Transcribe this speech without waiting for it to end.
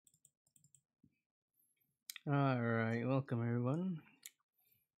Alright, welcome everyone.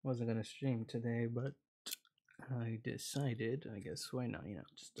 Wasn't gonna stream today, but I decided, I guess, why not,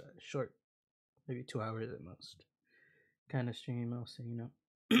 just a short, maybe 2 hours at most. Kind of stream, I'll say,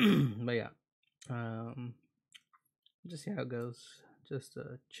 but yeah, um, just see how it goes. Just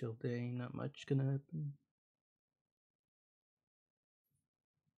a chill day, not much gonna happen.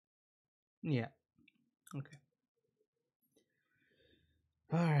 Yeah, okay.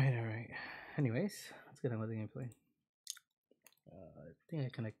 Alright. Anyways, let's get on with the gameplay. I think I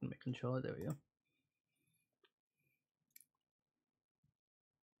connected my controller, there we go.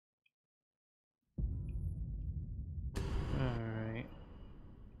 Alright.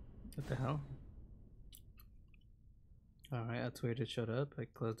 What the hell? Alright, that's weird it showed up. I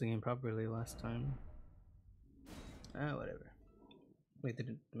closed the game properly last time. Whatever. We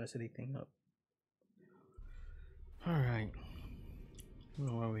didn't mess anything up. Alright.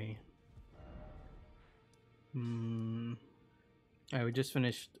 Where are we? Alright, we just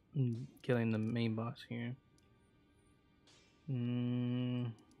finished killing the main boss here.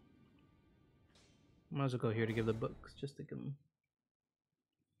 Might as well go here to give the books, just to give them.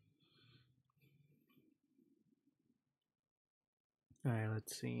 Alright,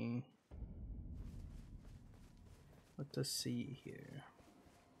 let's see. What to see here?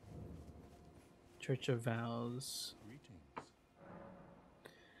 Church of Vows.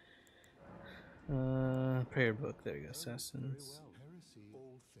 Prayer book. There you go. Assassins.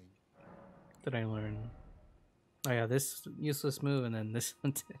 Did I learn? Oh yeah, this useless move and then this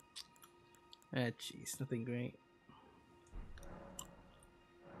one too. Jeez, nothing great.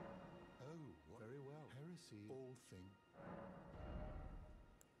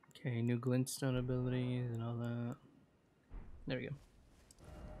 Okay, new glintstone abilities and all that. There we go.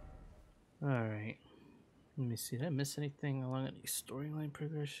 Alright. Let me see. Did I miss anything along any storyline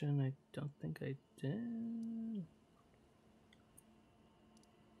progression? I don't think I did.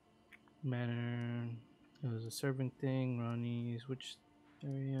 Manor. It was a serving thing. Ronnie's. Which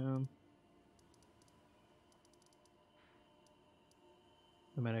area?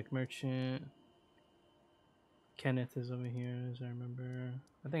 Nomadic merchant. Kenneth is over here, as I remember.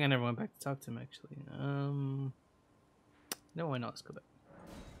 I think I never went back to talk to him actually. No, why not? Let's go back.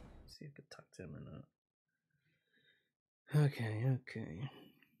 See if I could talk to him or not. Okay.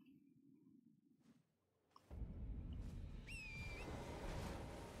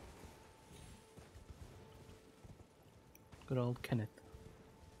 Good old Kenneth.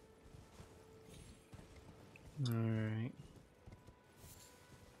 Alright.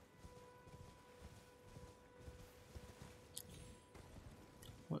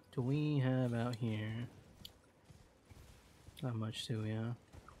 What do we have out here? Not much, do we, huh?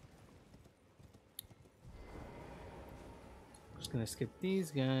 Just gonna skip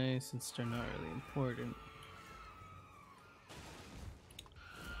these guys since they're not really important.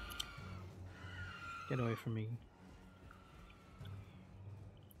 Get away from me.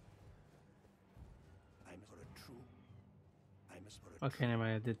 Okay, never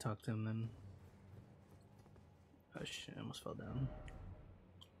mind. I did talk to him then. Oh shit, I almost fell down.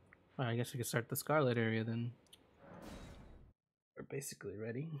 Alright, I guess we can start the Scarlet area then. We're basically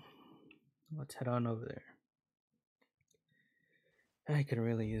ready. Let's head on over there. I could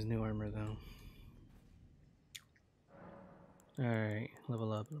really use new armor though. Alright,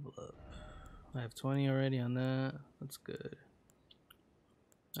 level up. I have 20 already on that. That's good.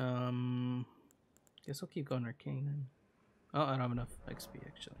 Guess I'll keep going arcane then. Oh, I don't have enough XP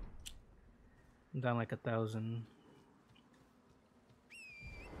actually. I'm down like 1,000.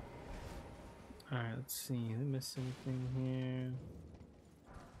 Alright, let's see. Did I miss anything here?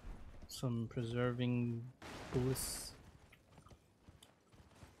 Some preserving bliss.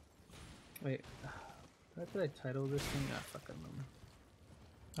 Wait, what did I title this thing? Ah, fuck, I remember.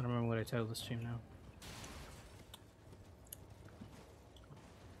 I don't remember what I titled the stream now.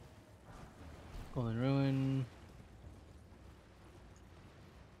 Golden Ruin.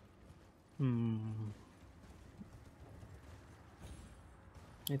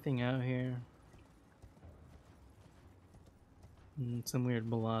 Anything out here? Some weird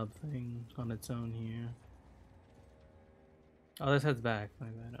blob thing on its own here. Oh, this heads back. My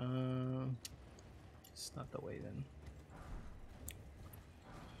bad. It's not the way then.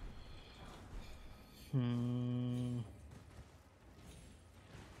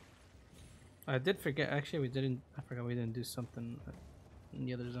 I did forget. Actually, we didn't. I forgot we didn't do something in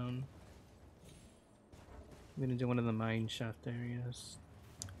the other zone. We didn't do one of the mine shaft areas.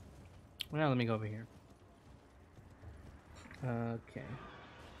 Well, now let me go over here. Okay.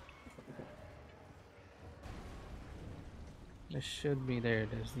 This should be there.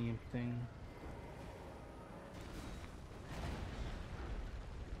 There's the imp thing.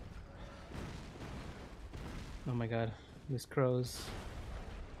 Oh my god, these crows.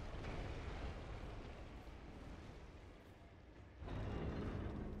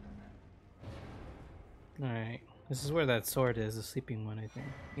 Alright, this is where that sword is, the sleeping one, I think.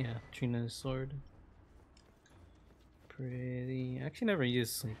 Yeah, Trina's sword. Pretty. I actually never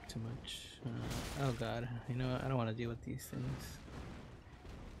use sleep too much. Oh god, you know what? I don't want to deal with these things.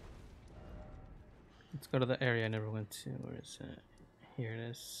 Let's go to the area I never went to. Where is it? Here it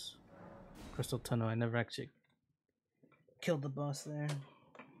is. Crystal Tunnel. I never actually killed the boss there.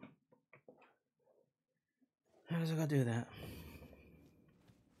 How does I gotta do that?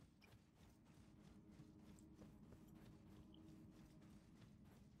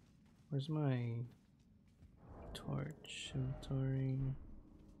 Where's my torch? Inventory.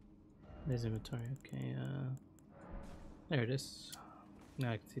 There's inventory. Okay, there it is.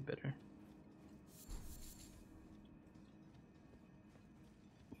 Now I can see better.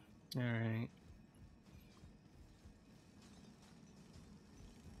 Alright.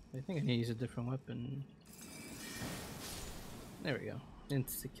 I think I need to use a different weapon. There we go.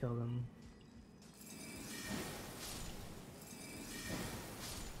 Insta kill them.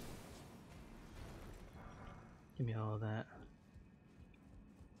 Give me all of that.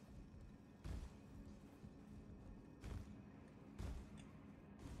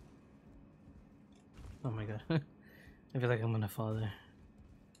 Oh my god. I feel like I'm gonna fall there.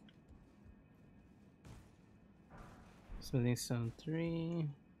 Smithing stone 3.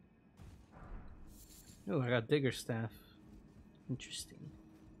 Oh, I got digger staff. Interesting.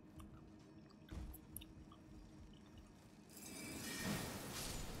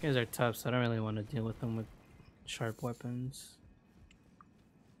 You guys are tough, so I don't really want to deal with them with sharp weapons.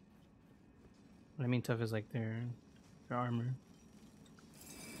 What I mean tough is like their armor.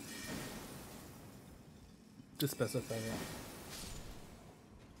 To specify that.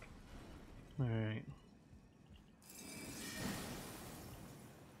 Alright.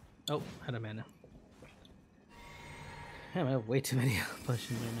 Oh, had a mana. Damn, I have way too many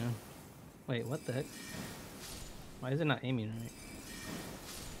potions right now. Wait, what the heck? Why is it not aiming right?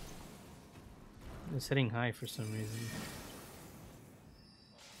 It's hitting high for some reason.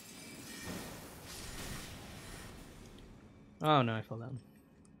 Oh no, I fell down.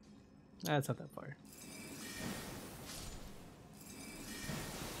 That's not that far.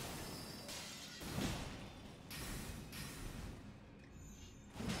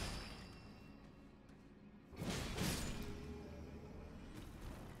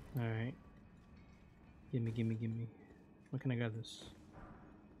 Alright. Gimme, gimme, gimme. Where can I grab this?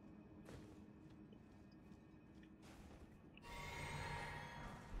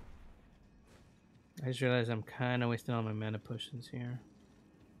 I just realized I'm kind of wasting all my mana potions here.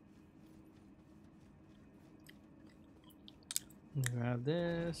 Grab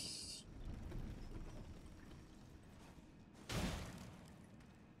this.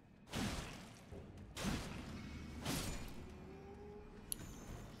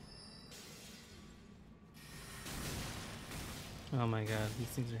 Oh my god, these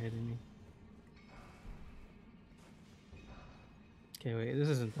things are hitting me. Okay, wait, this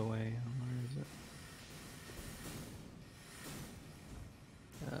isn't the way. Where is it?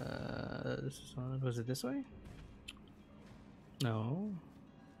 This is on. Was it this way? No.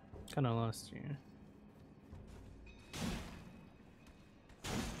 Kind of lost here.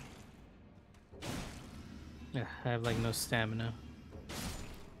 Yeah, I have like no stamina.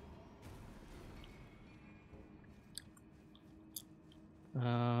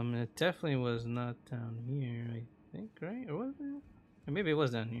 It definitely was not down here, I think, right? Or was it? Or maybe it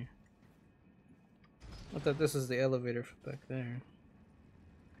was down here. I thought this was the elevator from back there.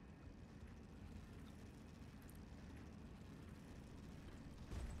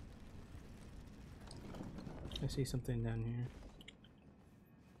 I see something down here.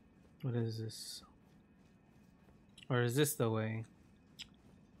 What is this? Or is this the way?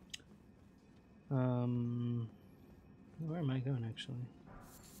 Where am I going actually?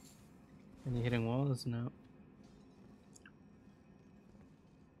 Any hitting walls? No.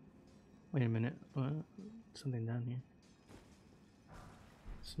 Wait a minute. What? Something down here.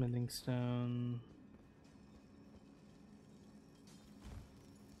 Smithing stone.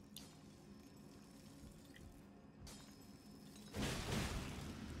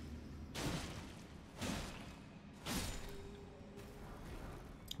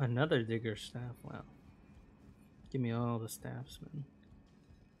 Another digger staff. Wow. Give me all the staffs, man.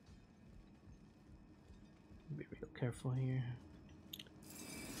 Be real careful here.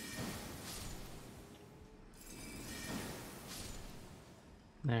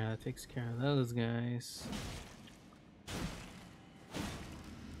 There, that takes care of those guys.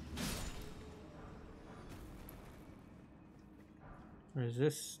 Or is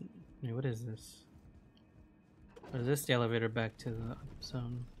this... Wait, what is this? Or is this the elevator back to the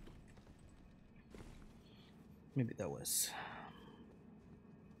zone? Maybe that was.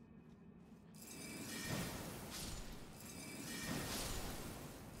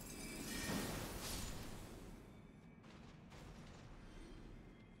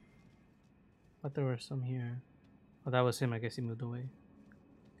 Thought there were some here. Oh, that was him. I guess he moved away.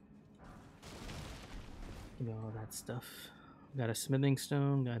 Got all that stuff. Got a smithing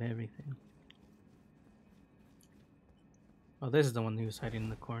stone. Got everything. Oh, this is the one who was hiding in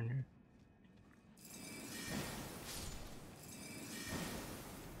the corner.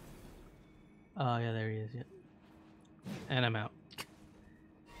 Oh, yeah, there he is. Yeah. And I'm out.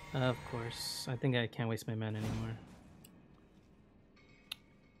 Of course. I think I can't waste my mana anymore.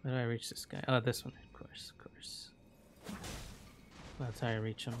 Where do I reach this guy? Oh, this one. Of course, of course. That's how I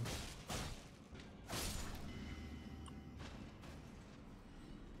reach him.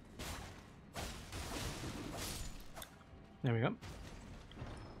 There we go.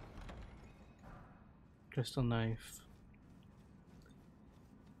 Crystal knife.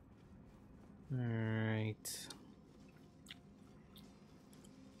 Alright.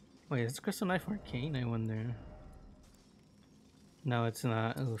 Wait, is crystal knife arcane? I wonder. No, it's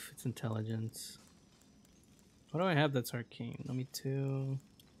not. Oof, it's intelligence. What do I have that's arcane? Let me two.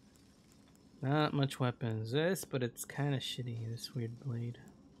 Not much weapons. This, but it's kind of shitty, this weird blade.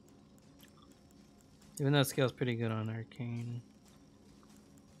 Even though it scales pretty good on arcane.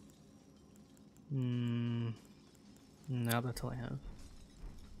 No, that's all I have.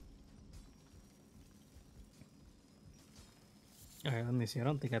 Alright, let me see. I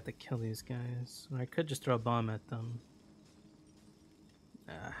don't think I have to kill these guys. Or I could just throw a bomb at them.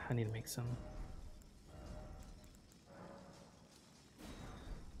 I need to make some.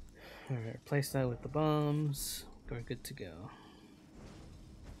 Alright, replace that with the bombs. We're good to go.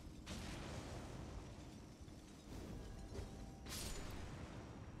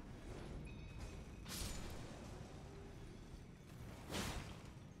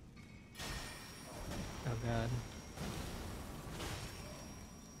 Oh god.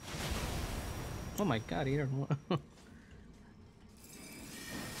 Oh my god, he don't know.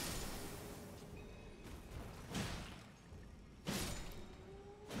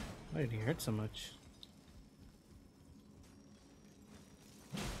 Why did he hurt so much?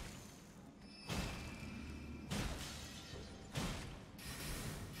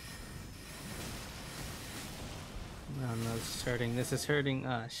 Oh no, this is hurting. This is hurting.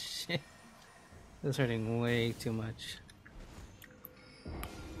 Ah, shit. This is hurting way too much.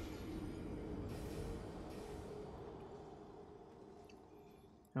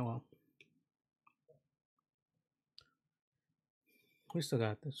 Oh well. We still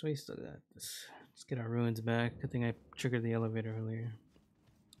got this. We still got this. Let's get our ruins back. Good thing I triggered the elevator earlier.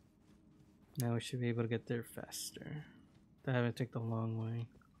 Now we should be able to get there faster. I haven't taken the long way.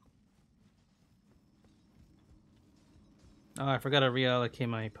 Oh, I forgot to reallocate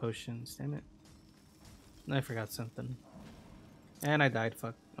my potions. Damn it. I forgot something. And I died.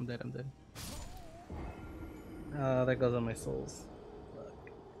 Fuck. I'm dead. I'm dead. Oh, that goes on my souls.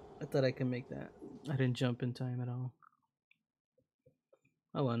 Fuck. I thought I could make that. I didn't jump in time at all.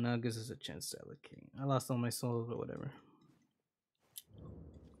 Oh well, now it gives us a chance to allocate. I lost all my souls, but whatever.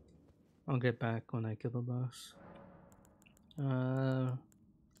 I'll get back when I kill the boss.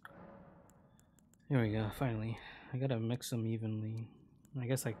 Here we go, finally. I gotta mix them evenly. I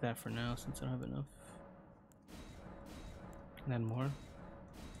guess like that for now, since I don't have enough. And then more?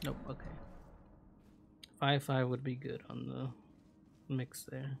 Nope, okay. 5-5 would be good on the mix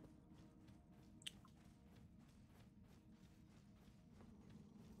there.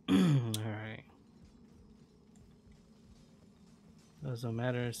 Alright. Doesn't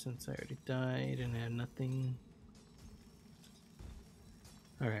matter since I already died and I have nothing.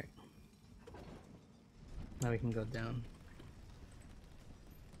 Alright. Now we can go down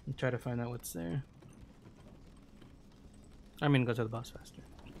and try to find out what's there. I mean, go to the boss faster.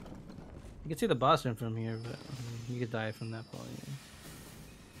 You can see the boss room from here, but you could die from that point.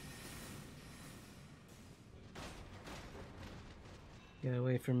 Get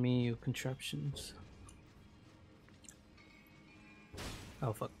away from me, you contraptions.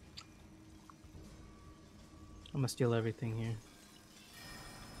 Oh fuck. I'm gonna steal everything here.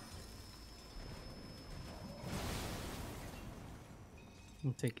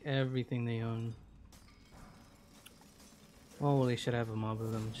 I'll take everything they own. Holy shit, I have a mob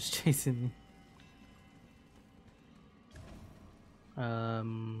of them just chasing me.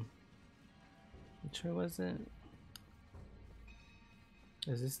 Which way was it?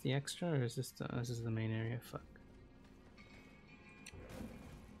 Is this the extra or is this the, this is the main area? Fuck.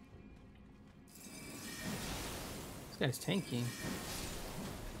 guy's tanky.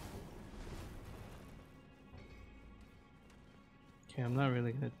 Okay, I'm not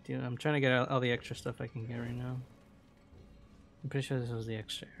really gonna do. I'm trying to get all the extra stuff I can get right now. I'm pretty sure this was the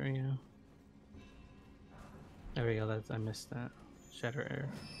extra area. There we go. I missed that. Shatter air.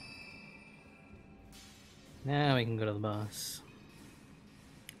 Now we can go to the boss.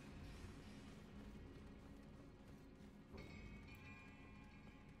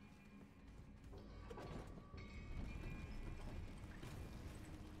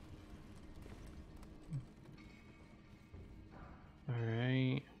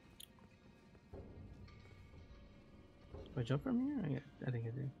 Alright. Do I jump from here? Yeah, I think I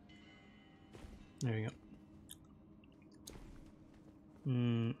do. There we go.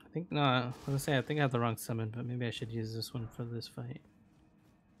 I think no. I was gonna say I think I have the wrong summon, but maybe I should use this one for this fight.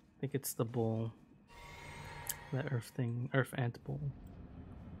 I think it's the bull. That earth thing, earth ant bull.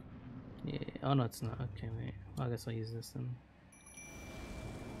 Yeah. Oh no, it's not. Okay, wait. Well, I guess I'll use this then.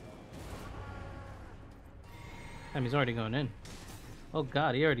 Damn, he's already going in. Oh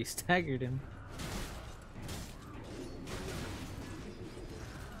god, he already staggered him.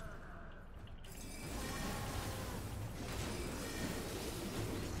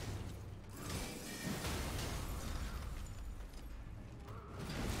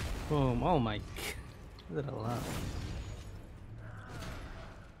 Boom. Oh my god. Is it a lot?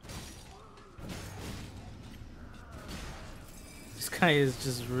 This guy is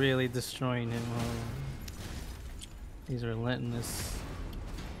just really destroying him. Oh. He's relentless.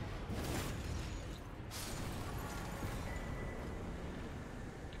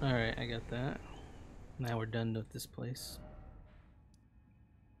 Alright, I got that. Now we're done with this place.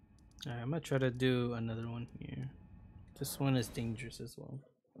 Alright, I'm gonna try to do another one here. This one is dangerous as well.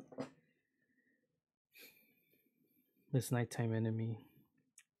 This nighttime enemy.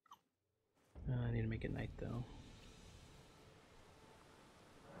 I need to make it night though.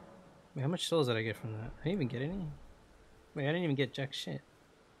 Wait, how much souls did I get from that? I didn't even get any. Wait, I didn't even get jack shit.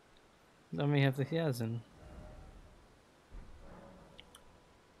 Let me have the Hyazin.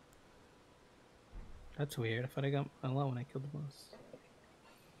 That's weird. I thought I got a lot when I killed the boss.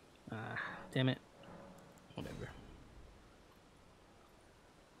 Ah, damn it. Whatever.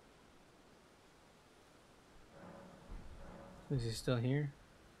 Is he still here?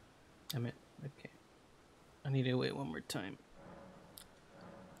 Damn it. Okay. I need to wait one more time.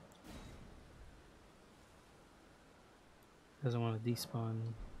 Doesn't want to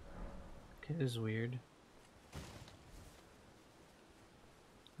despawn. Okay, this is weird.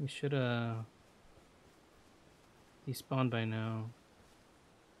 We should despawn by now.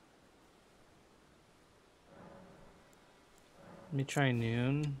 Let me try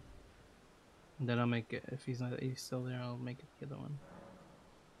noon. And then I'll make it. If he's still there, I'll make it the other one.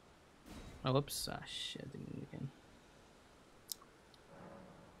 Oh, whoops. Ah, shit. I didn't do it again.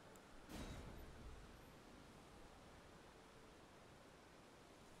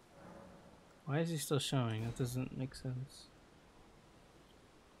 Why is he still showing? That doesn't make sense.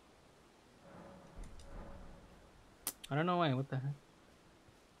 I don't know why. What the heck?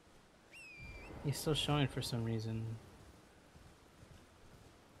 He's still showing for some reason.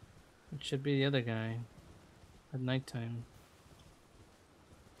 It should be the other guy at nighttime.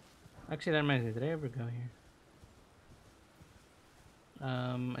 Actually, that reminds me. Did I ever go here?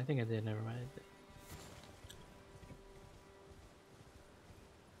 I think I did. Never mind. I did.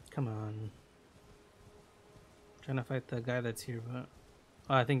 Come on. Trying to fight the guy that's here, but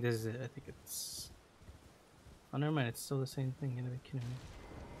oh, I think this is it. I think it's. Oh, never mind. It's still the same thing. You're kidding me.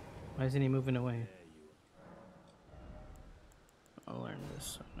 Why isn't he moving away? I'll learn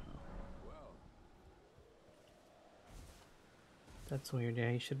this. Oh, no. That's weird.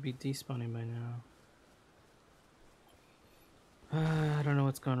 Yeah, he should be despawning by now. I don't know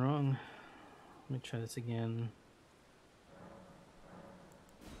what's gone wrong. Let me try this again.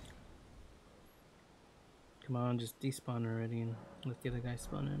 Come on, just despawn already and let the other guy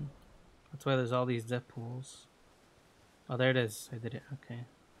spawn in. That's why there's all these death pools. Oh, there it is. I did it. Okay.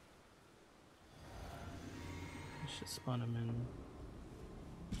 I should spawn him in.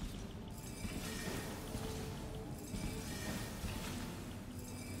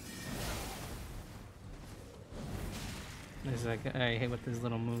 There's that guy I hate with his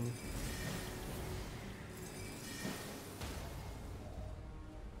little move.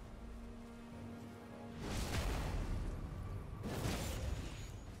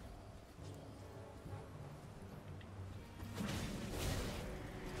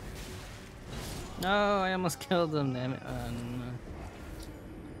 No, I almost killed him, damn it. No.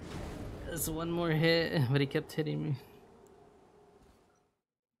 There's one more hit, but he kept hitting me.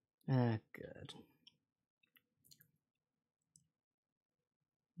 Ah, good.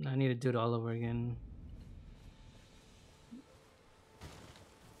 I need to do it all over again.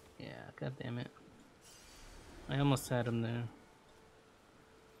 Yeah, god damn it. I almost had him there.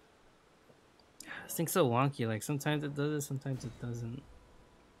 This thing's so wonky, like sometimes it does it, sometimes it doesn't.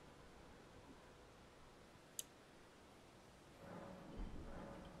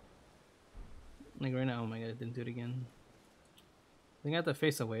 Like right now, oh my god, I didn't do it again. I think I have to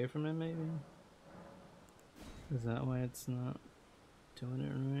face away from it, maybe? Is that why it's not doing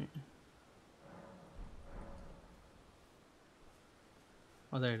it right?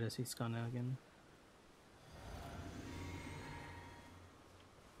 Oh, there it is. He's gone out again.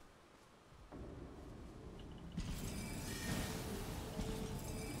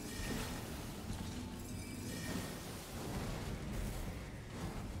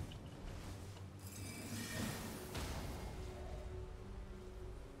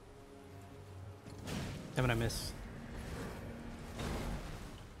 Damn it, I missed.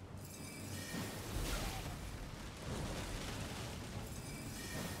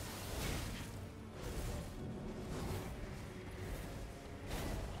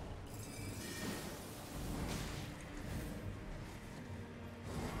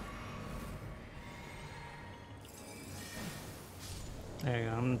 There you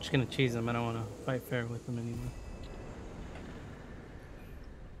go. I'm just gonna cheese him. I don't want to fight fair with him anymore.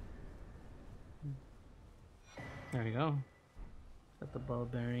 There we go. Got the ball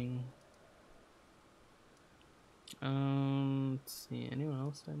bearing. Let's see. Anyone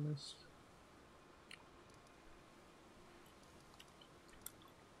else I missed?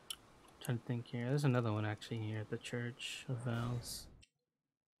 Trying to think here. There's another one actually here at the Church of Vows.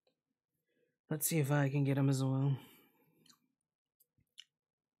 Let's see if I can get him as well.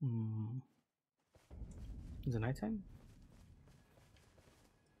 Is it nighttime?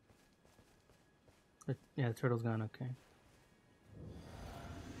 Yeah, the turtle's gone. Okay.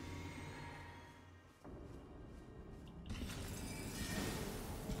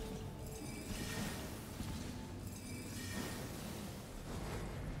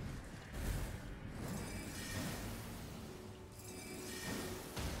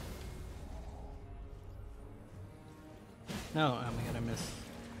 No, oh my god, I missed.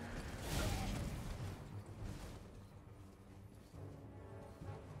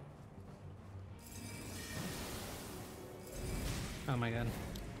 Oh my god.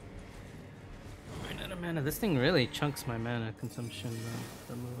 Ran out of mana. This thing really chunks my mana consumption,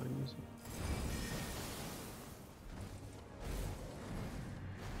 the move I'm using.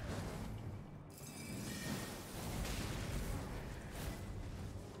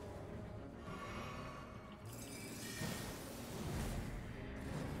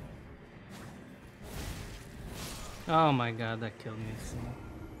 Oh my god, that killed me.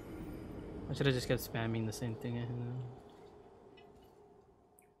 I should have just kept spamming the same thing.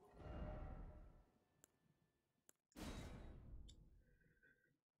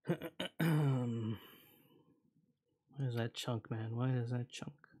 Where's that chunk, man? Why is that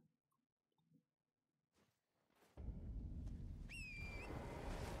chunk?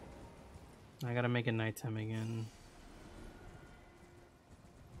 I gotta make it nighttime again.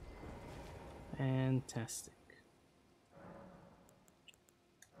 Fantastic.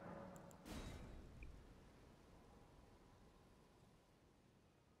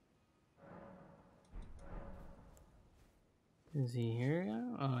 Is he here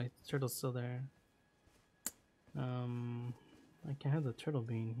now? Oh, the turtle's still there. I can't have the turtle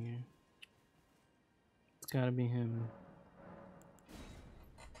being here. It's gotta be him.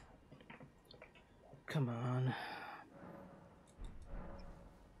 Come on.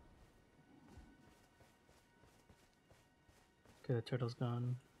 Okay, the turtle's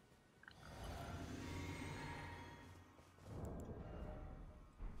gone.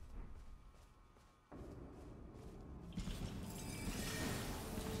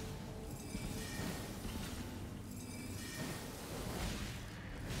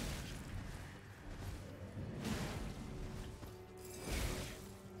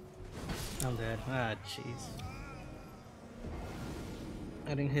 I'm dead. Ah, jeez. I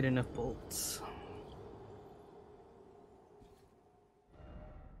didn't hit enough bolts.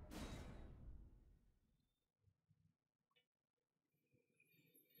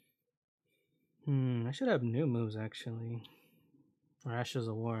 I should have new moves actually. Or Ashes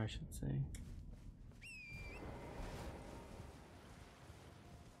of War, I should say.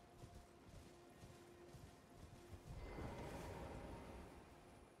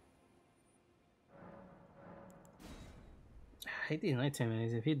 I hate these nighttime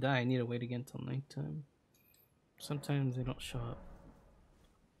enemies. If he die, I need to wait again till nighttime. Sometimes they don't show up.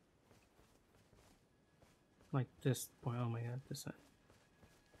 Like this point. Oh my god, this side.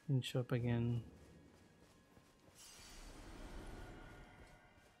 Didn't show up again.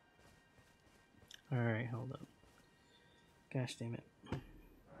 Alright, hold up. Gosh damn it.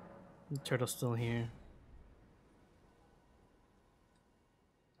 The turtle's still here.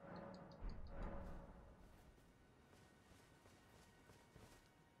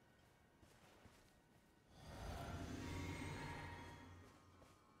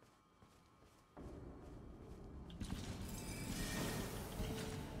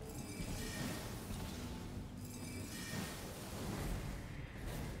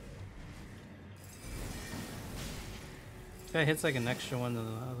 Guy hits like an extra one than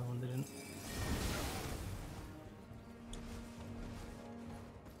the other one didn't.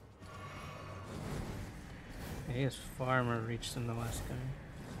 Yeah, he has far more reach than the last guy.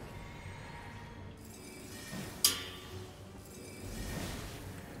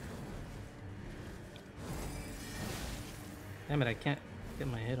 Damn it, I can't get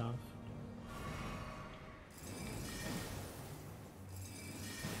my hit off.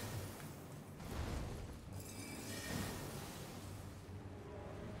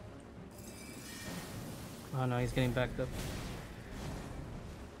 Oh no, he's getting backed up.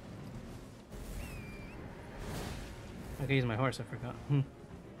 I can use my horse, I forgot.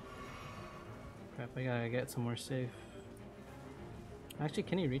 Crap, I gotta get somewhere safe. Actually,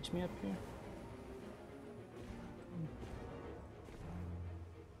 can he reach me up here?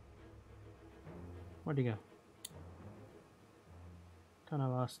 Where'd he go? Kinda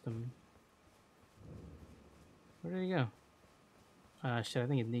lost him. Where did he go? Ah shit, I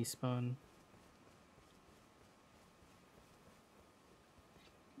think it despawned.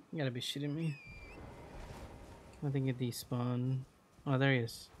 You gotta be shitting me. I think it despawned. Oh, there he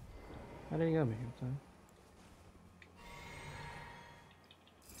is. How did he go, man?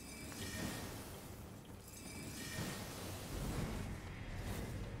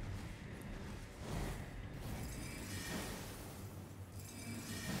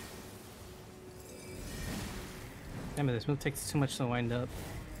 Damn it, this move takes too much to wind up.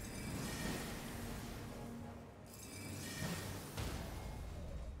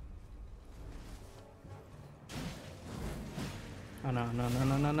 Oh no, no, no,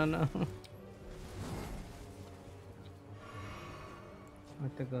 no, no, no, no. I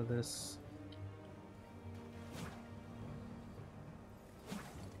have to go this.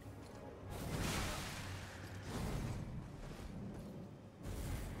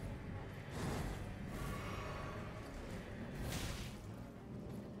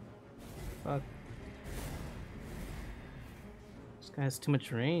 Fuck. This guy has too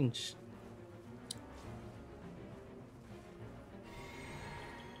much range.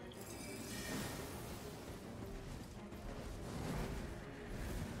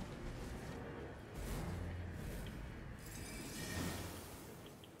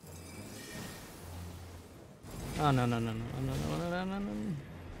 Oh no no no no no no no no no.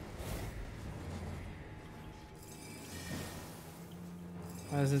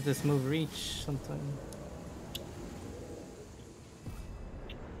 Why doesn't this move reach something?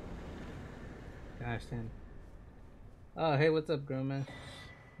 Gosh damn. Oh hey, what's up, girl man?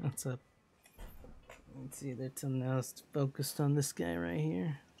 What's up? Let's see, there's something else focused on this guy right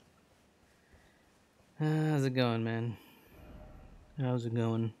here. How's it going, man? How's it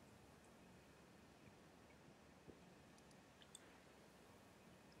going?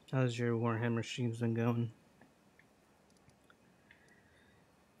 How's your Warhammer streams been going?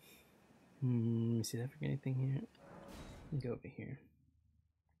 Let me see if I forget anything here. Go over here.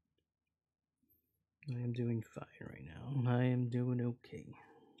 I am doing fine right now. I am doing okay.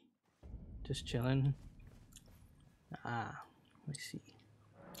 Just chilling. Ah, I see.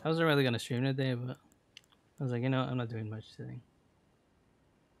 I wasn't really gonna stream today, but I was like, you know, I'm not doing much today.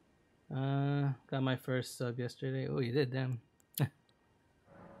 Got my first sub yesterday. Oh, you did, damn.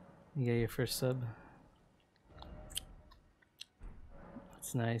 You got your first sub.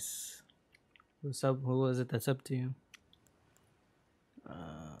 That's nice. Who was it that's up to you?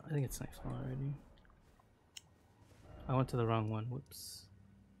 I think it's Nightfall already. I went to the wrong one. Whoops.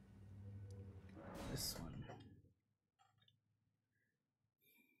 This one.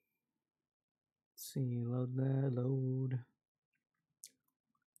 Let's see, load that, load.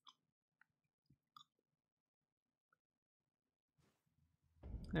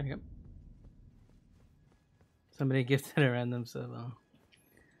 There we go. Somebody gifted a random sub. Oh.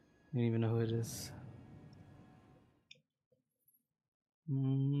 I don't even know who it is.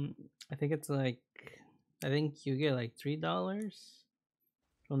 I think it's like, I think you get like $3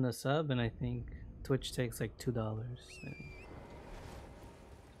 from the sub, and I think Twitch takes like $2.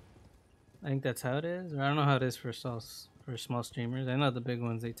 I think that's how it is, or I don't know how it is for sauce for small streamers. I know the big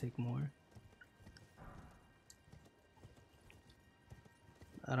ones, they take more.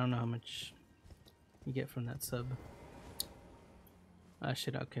 I don't know how much you get from that sub. Ah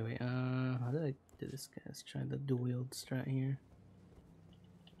shit, okay wait, how did I do this guy? Let's try the dual wield strat here.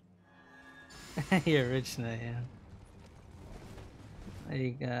 You're rich now,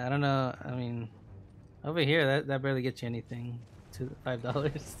 yeah. I don't know, I mean, over here that barely gets you anything.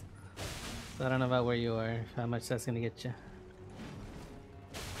 $5. So I don't know about where you are, how much that's gonna get you.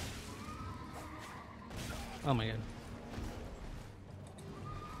 Oh my god.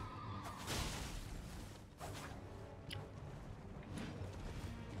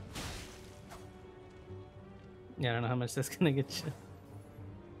 Yeah, I don't know how much that's gonna get you.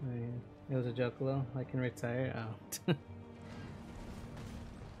 Oh, yeah. It was a joke, Lil. I can retire. Oh.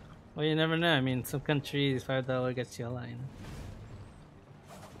 Well, you never know. I mean, some countries $5 gets you a lot, you know?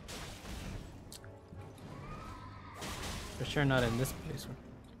 For sure not in this place.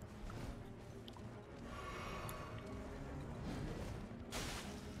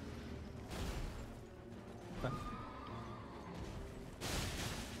 But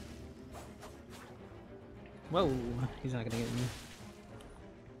whoa, he's not gonna get me.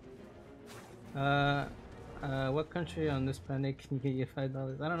 What country on this planet can you get you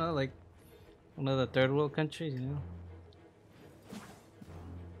 $5? I don't know, like one of the third world countries, you know?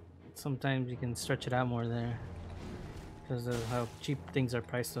 Sometimes you can stretch it out more there because of how cheap things are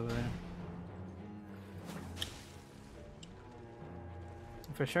priced over there.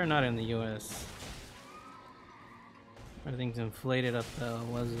 For sure not in the US. Everything's inflated up the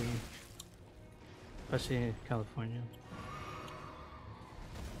wazoo. Especially in California.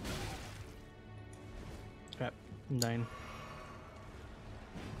 Crap, I'm dying.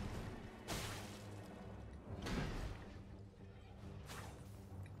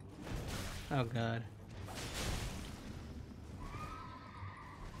 Oh god.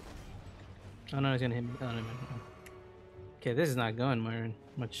 Oh no, he's gonna hit me. Oh no, okay, this is not going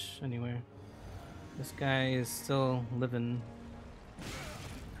much anywhere. This guy is still living.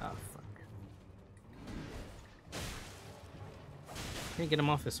 Oh fuck. Can't get him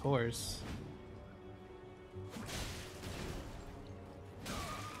off his horse.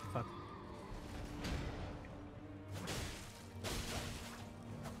 Fuck.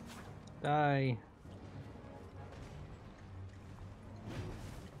 Die.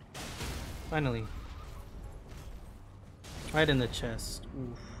 Finally. Right in the chest.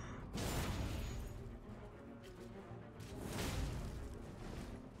 Oof.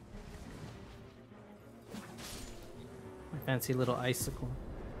 My fancy little icicle.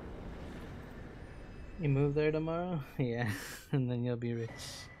 You move there tomorrow? Yeah. And then you'll be rich.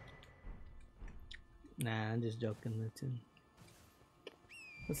 Nah, I'm just joking there too.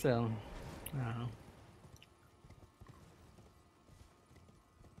 But still, I don't know.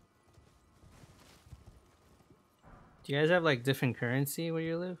 Do you guys have like different currency where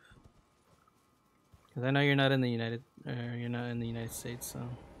you live? Because I know you're not in the United States, so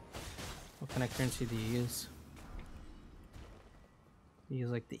what kind of currency do you use? Do you use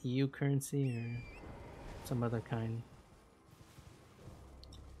like the EU currency or some other kind?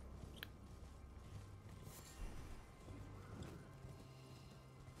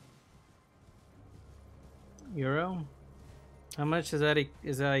 Euro? How much is that?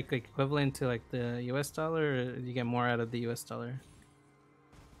 Is that like equivalent to like the US dollar, or do you get more out of the US dollar?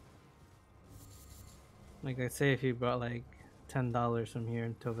 Like, let's say if you brought like $10 from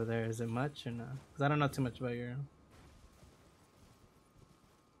here to over there, is it much or not? Because I don't know too much about euro.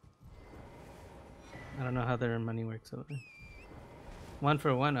 I don't know how their money works over there. 1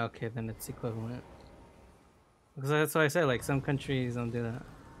 for 1? Okay, then it's equivalent. Because that's why I said, like, some countries don't do that.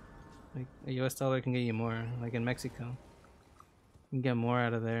 Like, a US dollar can get you more. Like in Mexico, you can get more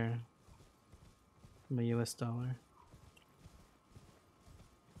out of there from a US dollar.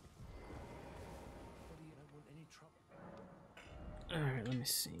 Alright, let me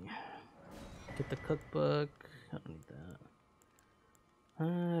see. Get the cookbook. I don't need that.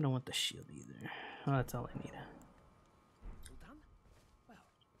 I don't want the shield either. Oh, that's all I need.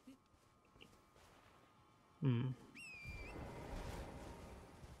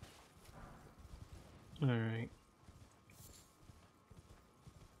 Alright.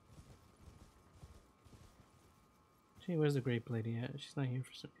 Gee, where's the grape lady at? She's not here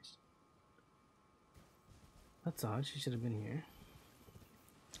for some reason. That's odd. She should have been here.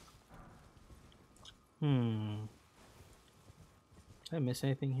 Did I miss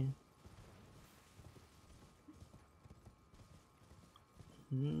anything here?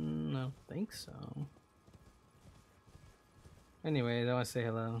 No, think so. Anyways, I want to say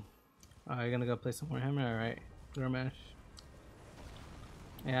hello. Are you gonna go play some Warhammer? Alright, Gormash.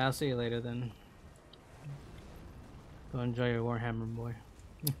 Yeah, I'll see you later then. Go enjoy your Warhammer, boy.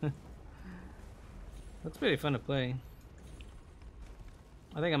 That's pretty fun to play.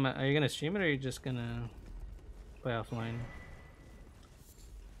 I think are you gonna stream it or are you just gonna play offline?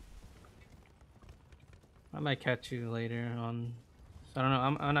 I might catch you later on. I don't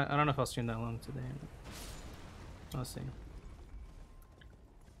know. I don't know if I'll stream that long today. I'll see.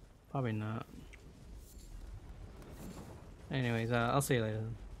 Probably not. Anyways, I'll see you later.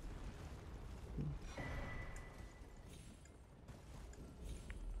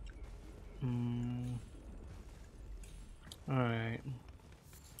 Alright.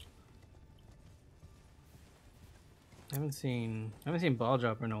 I haven't seen Ball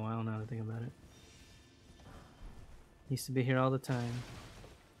Dropper in a while now that I think about it. He used to be here all the time.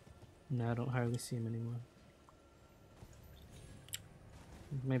 Now I don't hardly see him anymore.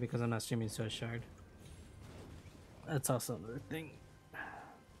 Maybe because I'm not streaming so shard. That's also another thing.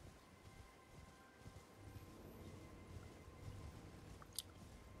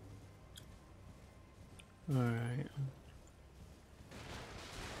 Alright.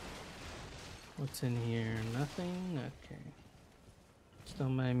 What's in here? Nothing? Okay. Just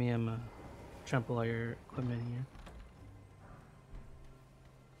don't mind me, I'm trample all your equipment here.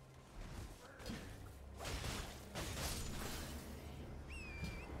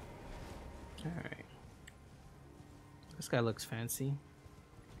 Alright. This guy looks fancy.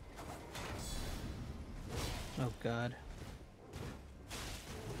 Oh god.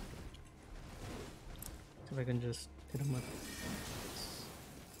 See if I can just hit him with.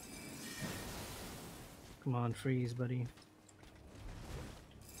 Come on, freeze, buddy.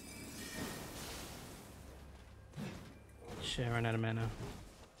 Shit, I ran out of mana.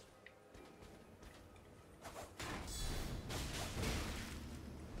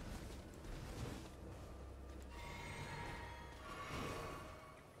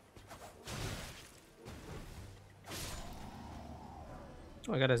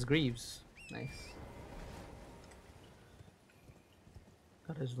 Oh, I got his greaves. Nice.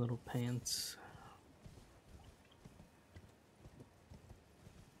 Got his little pants.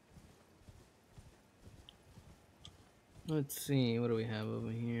 Let's see, what do we have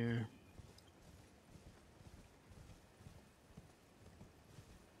over here?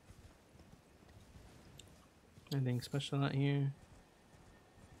 Anything special out here?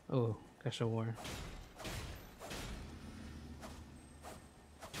 Oh, Gush of War.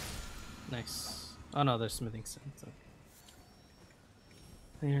 Nice. Oh no, they're smithing stones.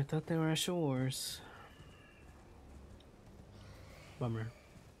 Okay. I thought they were Ash of Wars. Bummer.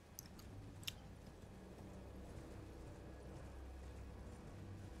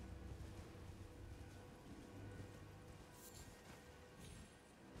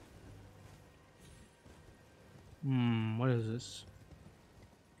 What is this?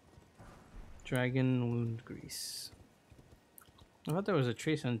 Dragon wound grease. I thought there was a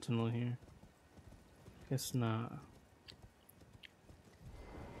tree sentinel here. Guess not.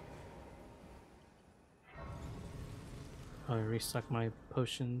 Oh, I restock my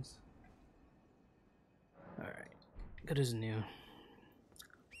potions. Alright. Good as new.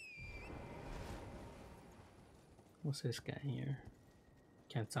 What's this guy here?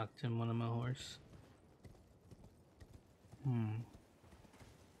 Can't talk to him when I'm a horse.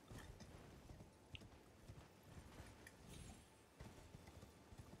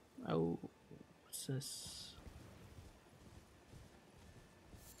 Oh, what's this?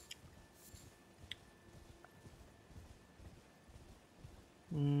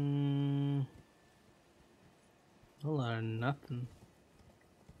 A lot of nothing.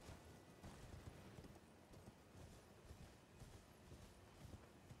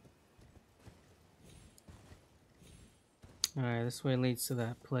 Alright, this way leads to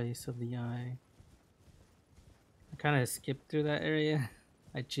that place of the eye. I kind of skipped through that area.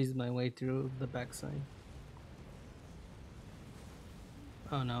 I cheesed my way through the backside.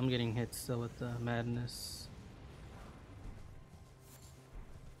 Oh no, I'm getting hit still with the madness.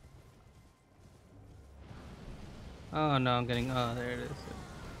 Oh no, I'm getting. Oh, there it is.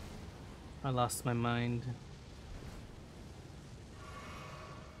 I lost my mind.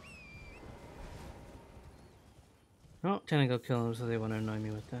 Oh, trying to go kill them so they want to annoy me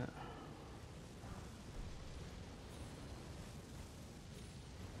with that.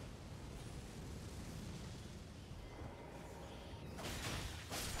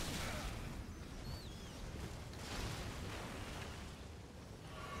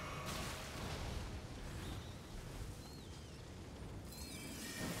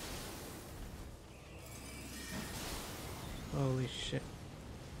 Holy shit.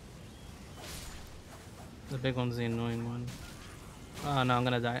 The big one's the annoying one. Oh no, I'm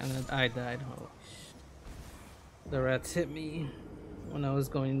gonna die. I died. Oh. The rats hit me when I was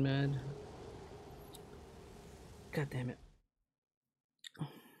going mad. God damn it.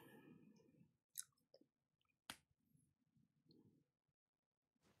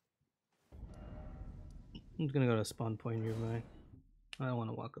 I'm just gonna go to spawn point nearby. I don't want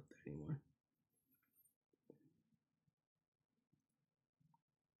to walk up there anymore.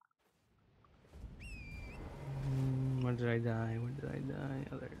 Where did I die? Where did I die?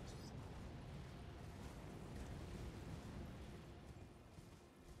 Oh, there it is.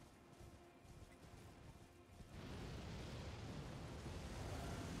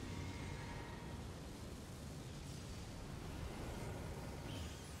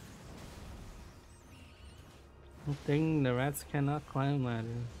 Good thing the rats cannot climb ladders.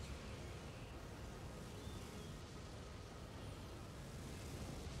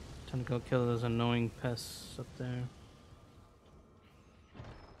 Trying to go kill those annoying pests up there.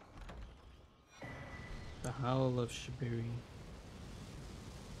 The Howl of Shibiri.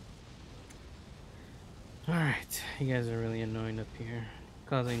 Alright, you guys are really annoying up here.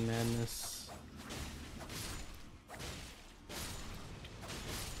 Causing madness.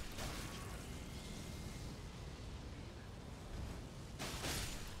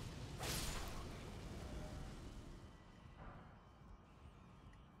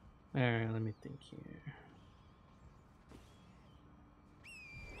 Alright, let me think here.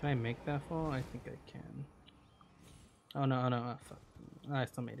 Can I make that fall? I think I can. Oh no, oh no, oh, fuck. I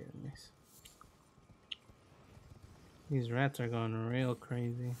still made it. Nice. These rats are going real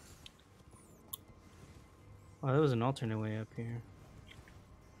crazy. Oh, there was an alternate way up here.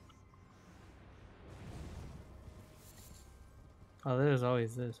 Oh, there's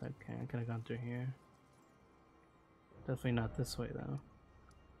always this. Okay, I could have gone through here. Definitely not this way though.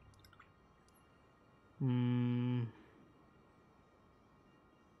 Trying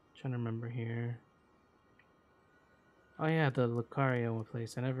to remember here. Oh yeah, the Lucario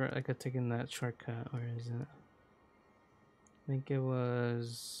place. I could take in that shortcut. Where is it? I think it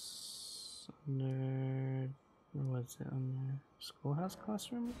was under. Where was it? Under Schoolhouse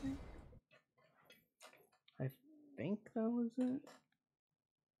Classroom, I think. I think that was it.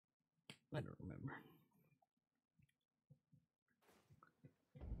 I don't remember.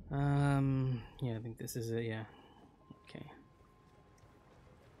 Yeah, I think this is it. Yeah. Okay.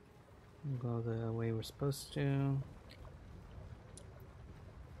 We'll go the way we're supposed to.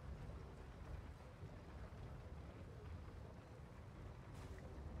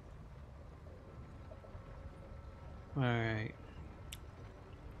 All right.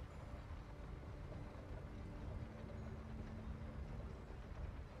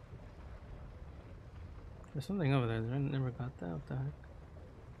 There's something over there. I never got that. What the heck?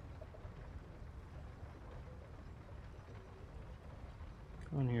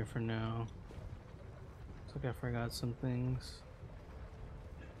 Go in here for now. Looks like I forgot some things.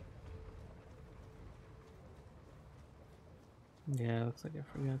 Yeah, looks like I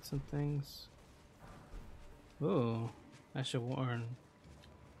forgot some things. Ooh, Ash of War.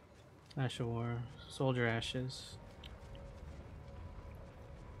 Ash of War. Soldier Ashes.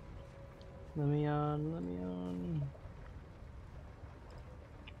 Let me on, let me on.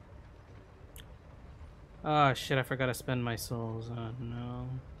 Oh shit, I forgot to spend my souls. Oh no.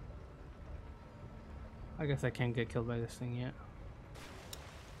 I guess I can't get killed by this thing yet.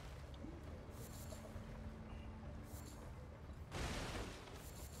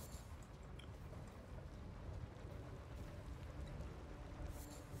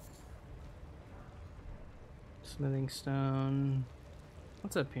 Smithing stone.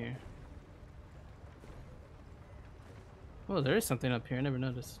 What's up here? Oh, there is something up here. I never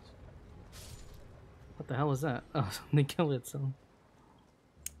noticed. What the hell was that? Oh, something killed itself.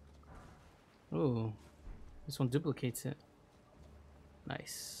 Oh, this one duplicates it.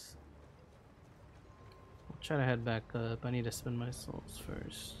 Nice. I'll try to head back up. I need to spend my souls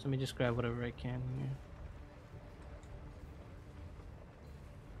first. Let me just grab whatever I can here.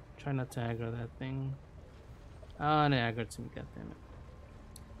 Try not to aggro that thing. Ah, no, aggro to me,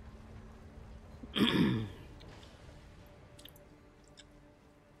 goddammit.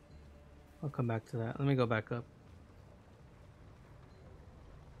 I'll come back to that. Let me go back up.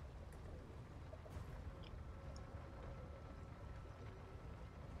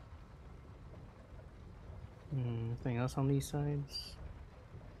 Anything else on these sides?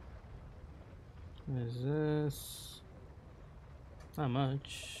 What is this? Not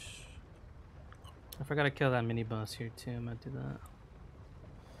much. I forgot to kill that mini boss here too. I might do that.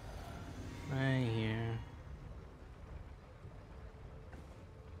 Right here.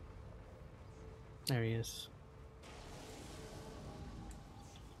 There he is.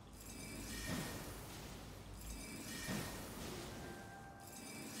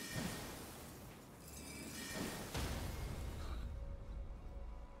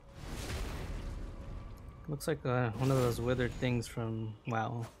 Looks like one of those withered things from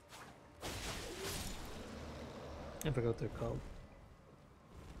WoW. I forgot what they're called.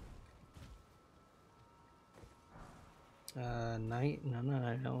 Night? No, not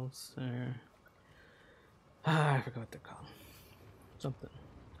night elves. I forgot what they're called. Something.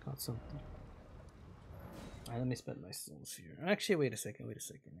 Called something. Alright, let me spend my souls here. Actually, wait a second.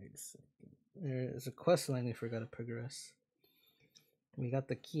 There's a quest line we forgot to progress. We got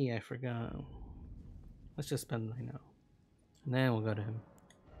the key, I forgot. Let's just spend mine now. And then we'll go to him.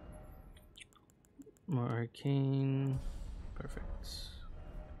 More arcane. Perfect.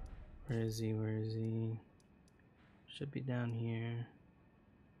 Where is he? Should be down here.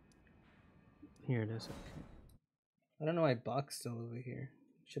 Here it is, okay. I don't know why Bach's still over here.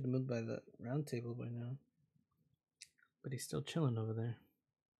 Should have moved by the round table by now. But he's still chilling over there.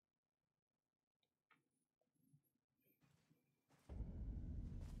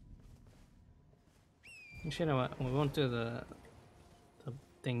 Actually, you know what? We won't do the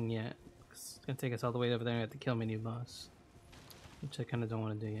thing yet. It's gonna take us all the way over there and we have to kill mini boss. Which I kinda don't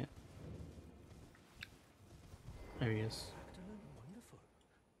want to do yet. There he is. Wonderful.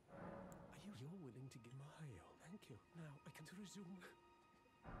 You're willing to give my hail. Thank you. Now I can resume.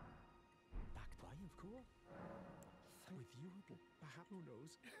 Back by, of course. With you, perhaps, who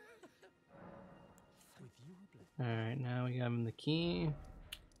knows? With you. Alright, now we got him the key.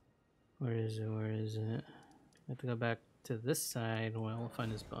 Where is it? I have to go back to this side where we'll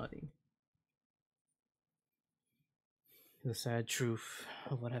find his body. The sad truth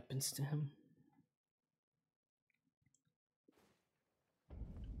of what happens to him.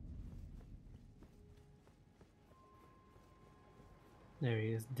 There he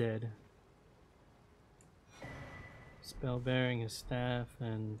is, dead. Spell bearing, his staff,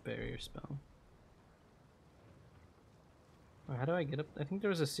 and barrier spell. Or how do I get up? I think there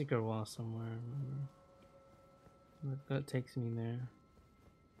was a secret wall somewhere. That takes me there.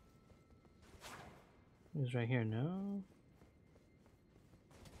 It was right here, no?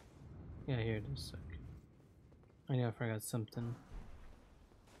 Yeah, here it is. Okay. I know I forgot something.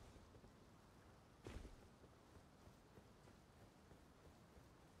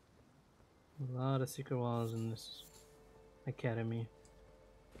 A lot of secret walls in this academy.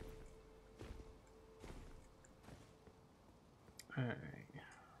 Alright.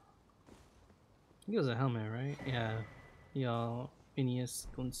 He was a helmet, right? Yeah. Y'all Phineas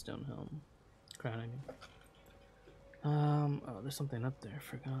Glintstone helm. Crown, I mean. Oh, there's something up there, I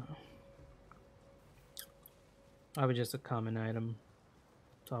forgot. Probably just a common item.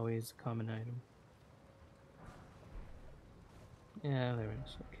 It's always a common item. Yeah, there it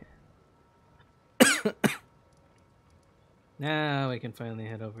is. Okay. Now we can finally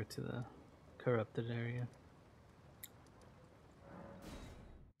head over to the corrupted area.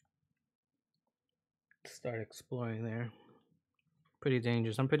 Start exploring there. Pretty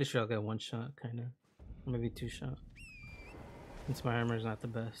dangerous. I'm pretty sure I'll get one shot, kind of. Maybe two shot. Since my armor's not the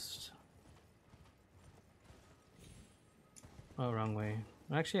best. Oh, wrong way.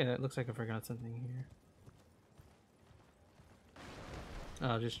 Actually, it looks like I forgot something here.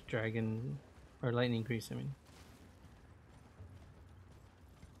 Oh, just dragon or lightning grease, I mean.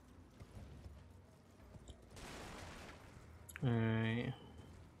 Alright.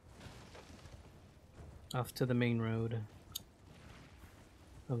 Off to the main road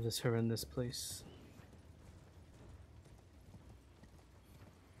of this horrendous place.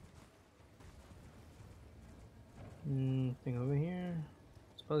 Thing over here.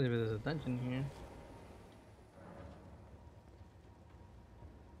 Supposedly there's a dungeon here.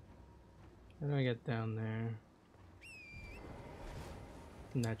 How do I get down there?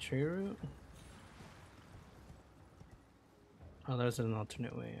 In that tree route? Oh, there's an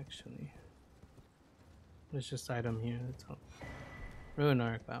alternate way actually. There's just item here, that's all. Ruin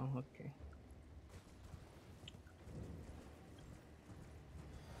arc, wow, okay.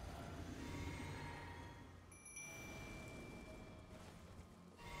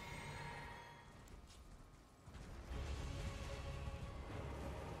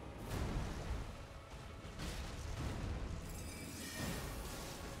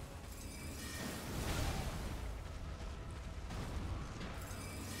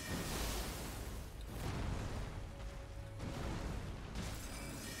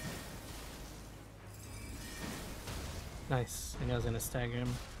 Nice. I knew I was gonna stagger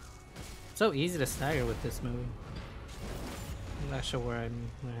him. So easy to stagger with this move. I'm not sure where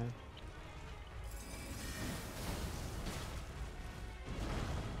I'm at.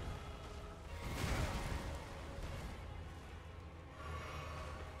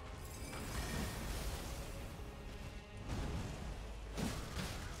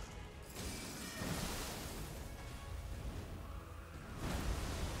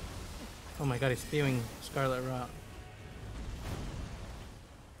 Oh my god, he's spewing Scarlet Rot.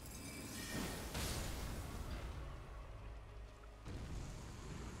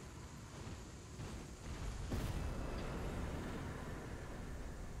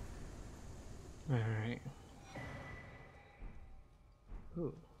 Alright.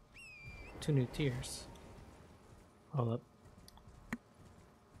 Ooh. 2 new tiers. Hold up.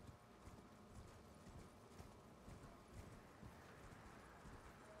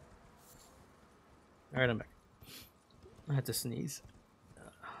 Alright, I'm back. I had to sneeze.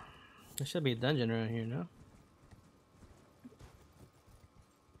 There should be a dungeon around here, no?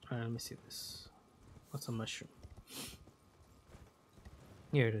 Alright, let me see this. What's a mushroom?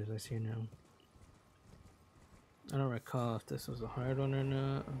 Here it is, I see it now. I don't recall if this was a hard one or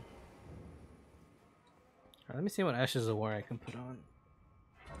not. Alright, let me see what Ashes of War I can put on.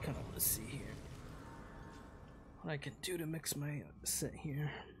 Kind of, let's see here. What I can do to mix my set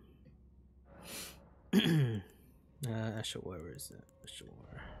here. Ash of War, where is that? Ash of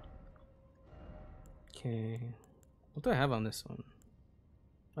War. Okay. What do I have on this one?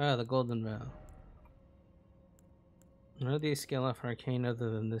 Ah, the Golden Vow. None of these scale off Arcane other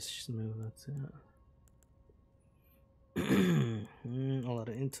than this move, that's it. A lot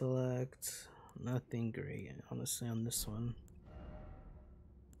of intellect. Nothing great, honestly, on this one.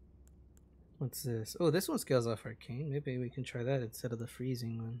 What's this? Oh, this one scales off Arcane. Maybe we can try that instead of the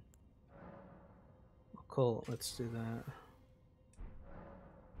freezing one. Occult, let's do that.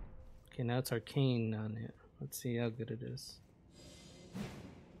 Okay, now it's Arcane on it. Let's see how good it is.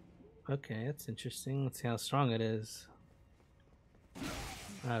 Okay, that's interesting. Let's see how strong it is.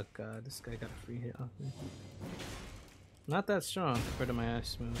 Oh god, this guy got a free hit off me. Not that strong compared to my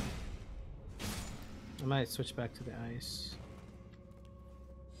ice move. I might switch back to the ice.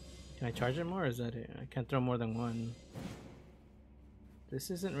 Can I charge it more or is that it? I can't throw more than one. This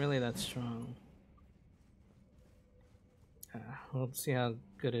isn't really that strong. We'll see how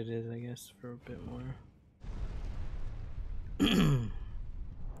good it is, I guess, for a bit more.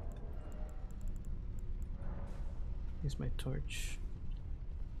 Use my torch.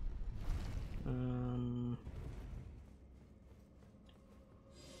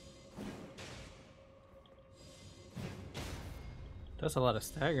 Does a lot of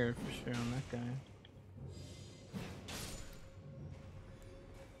stagger for sure on that guy.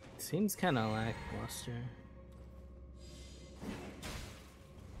 Seems kind of lackluster.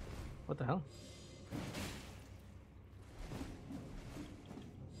 What the hell?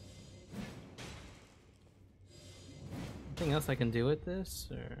 Anything else I can do with this,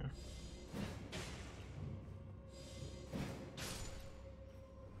 or?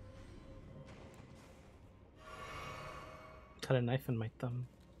 Cut a knife in my thumb.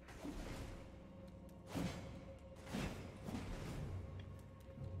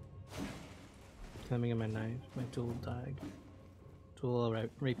 Let me get my knife, my dual dag. Dual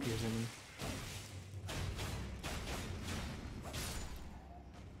rapiers, I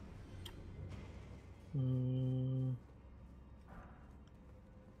mean.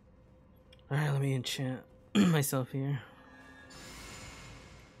 Alright, let me enchant myself here.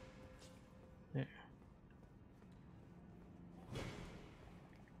 There.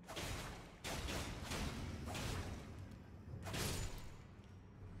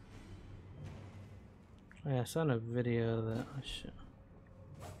 Oh, yeah, I saw in a video that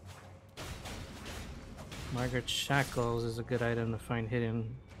Margaret's Shackles is a good item to find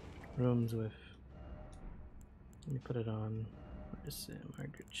hidden rooms with. Let me put it on. Where is it?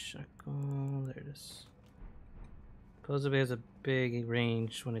 Margaret's Shackle. There it is. Supposedly has a big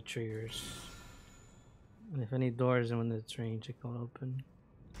range when it triggers. And if any doors in its range, it can open.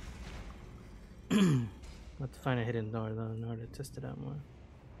 I'll have to find a hidden door though in order to test it out more.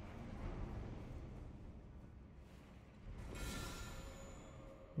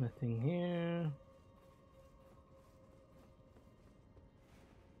 Nothing here.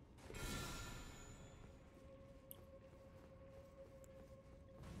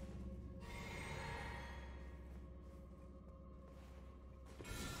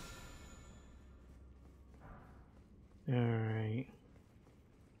 Alright.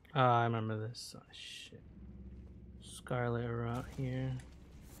 Oh, I remember this. Oh, shit. Scarlet Rot here.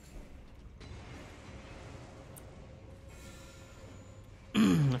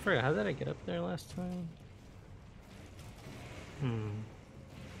 I forgot, how did I get up there last time?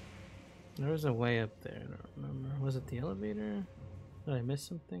 There was a way up there, I don't remember. Was it the elevator? Did I miss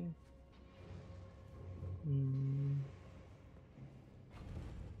something?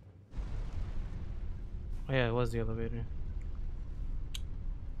 Oh yeah, it was the elevator.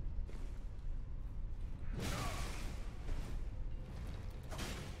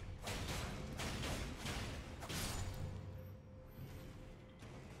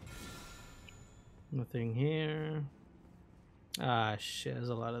 Nothing here. Ah, shit, there's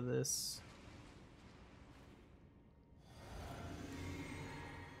a lot of this.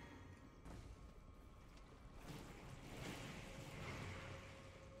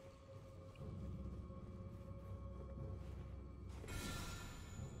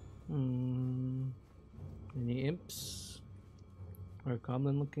 Any imps? Or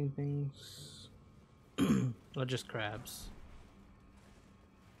goblin looking things? Or just crabs?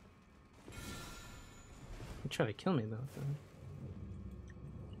 They try to kill me though.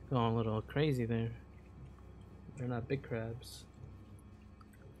 Going a little crazy there. They're not big crabs.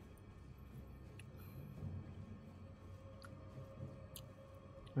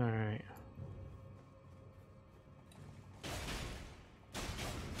 Alright.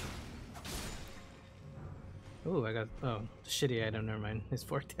 Oh, I got the shitty item, never mind. His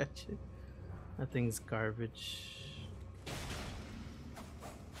fork that shit. That thing's garbage.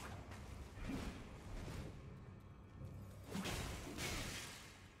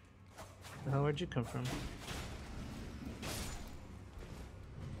 The hell, where'd you come from?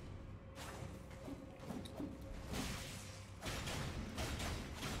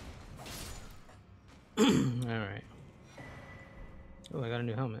 Alright. Oh, I got a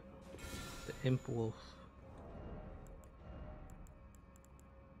new helmet. The Imp Wolf.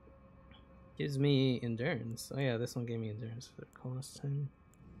 Gives me endurance. Oh yeah, this one gave me endurance for the cost time.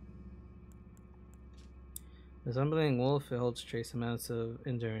 Resembling wolf, it holds trace amounts of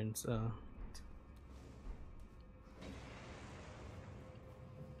endurance.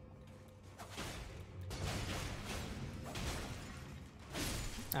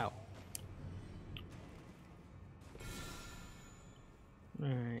 Ow.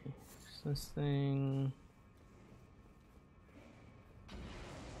 Alright. This thing.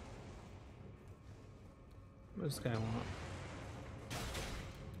 What does this guy want?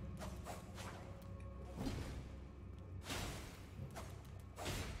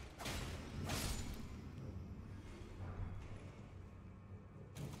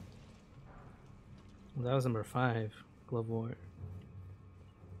 Well, that was number 5, Glove War.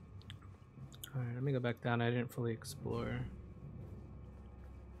 Alright, let me go back down. I didn't fully explore.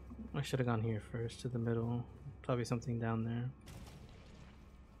 I should have gone here first, to the middle. Probably something down there.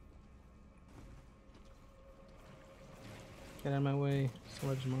 Get out of my way,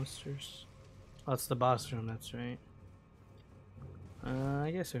 sludge monsters. Oh, it's the boss room, that's right. I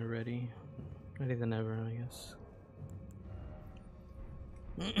guess we're ready. Ready than ever, I guess.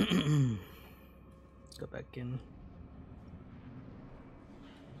 Let's go back in.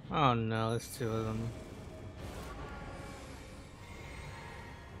 Oh no, there's 2 of them.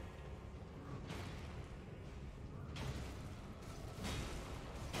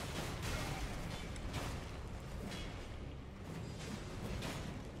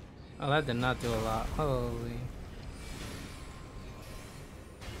 Oh, that did not do a lot. Holy.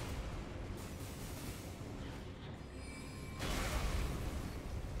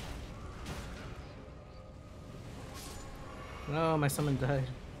 No, my summon died.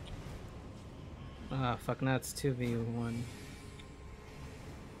 Ah, fuck, now it's 2v1.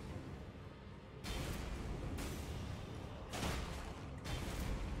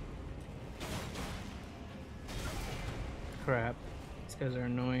 Crap. These guys are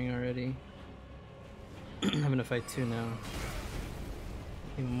annoying already. I'm gonna fight 2 now.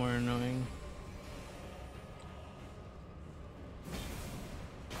 Even more annoying.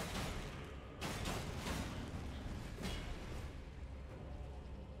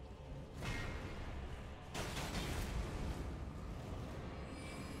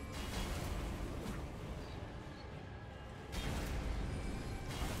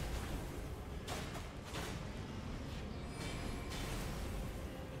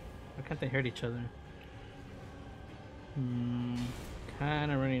 Why can't they hurt each other?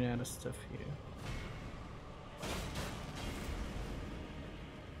 Kinda running out of stuff here.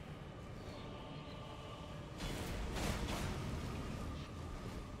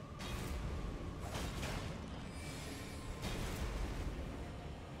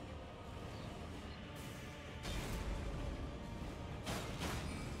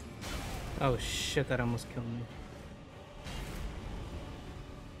 Oh shit, that almost killed me.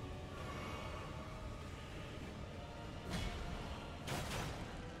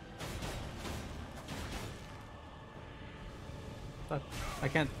 Fuck, I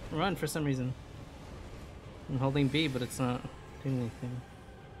can't run for some reason. I'm holding B, but it's not doing anything.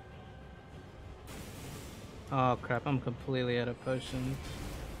 Oh crap, I'm completely out of potion.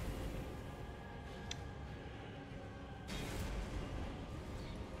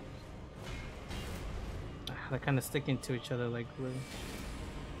 They're kind of sticking to each other like glue.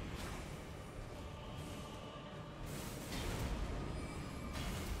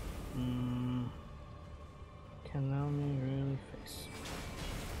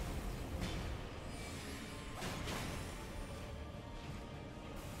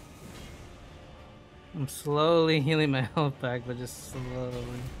 I'm slowly healing my health back, but just slowly.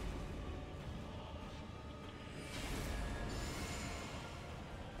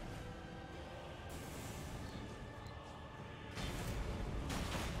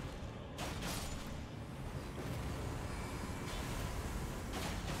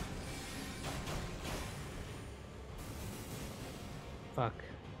 Fuck.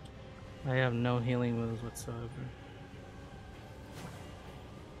 I have no healing moves whatsoever.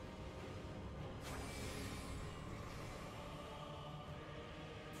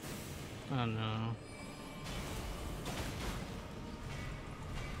 Oh no.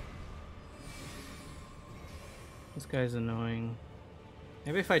 This guy's annoying.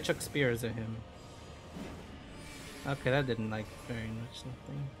 Maybe if I chuck spears at him. Okay, that didn't like very much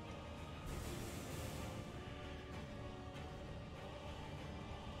nothing.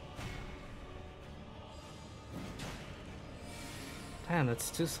 Damn,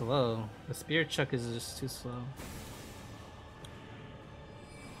 that's too slow. The spear chuck is just too slow.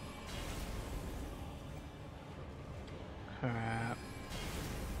 Crap.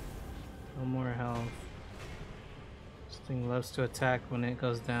 No more health. This thing loves to attack when it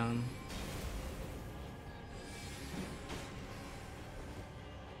goes down.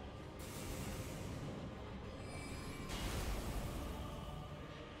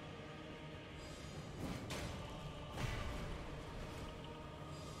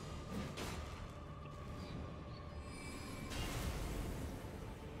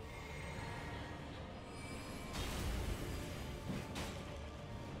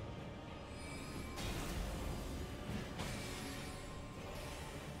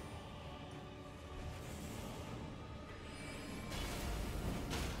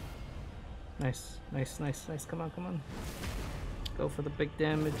 Nice, nice, nice, nice. Come on, come on. Go for the big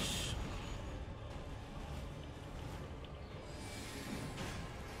damage.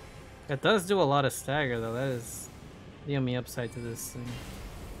 It does do a lot of stagger though. That is the yummy upside to this thing.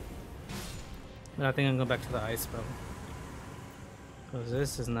 But I think I'm going back to the ice spell. Because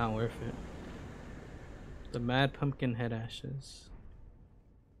this is not worth it. The Mad Pumpkin Head Ashes.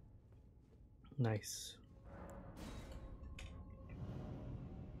 Nice.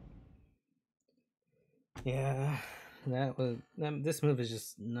 Yeah, this move is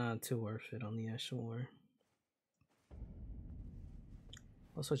just not too worth it on the Ash War.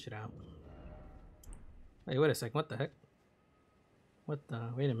 I'll switch it out. Hey, wait a second, what the heck? What the?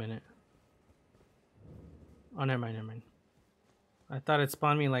 Wait a minute. Oh, never mind, never mind. I thought it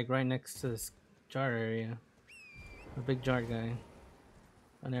spawned me like right next to this jar area. A big jar guy.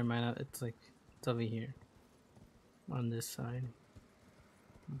 Oh, never mind, it's like, it's over here. On this side.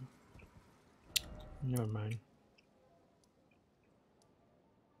 Never mind.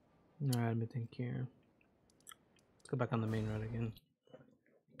 Alright, let me think here. Let's go back on the main road again.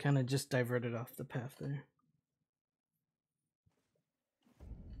 Kind of just diverted off the path there.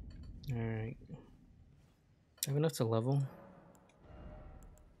 Alright. I have enough to level?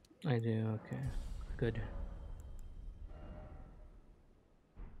 I do, okay. Good.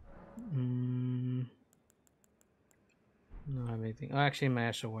 No, I have anything. Oh, actually, my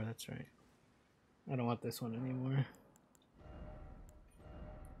Asha War, that's right. I don't want this one anymore.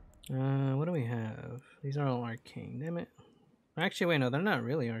 What do we have? These are all arcane, damn it. Actually, wait, no, they're not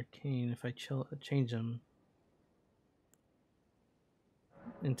really arcane if I change them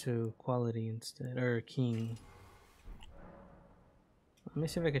into quality instead, or keen. Let me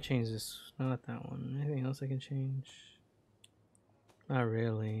see if I can change this. No, not that one. Anything else I can change? Not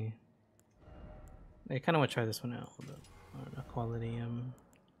really. I kind of want to try this one out. A quality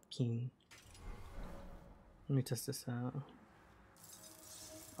keen. Let me test this out.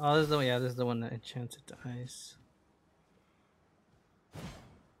 Oh, this is the one. Yeah, this is the one that enchants it to ice.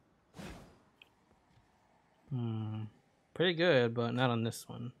 Pretty good, but not on this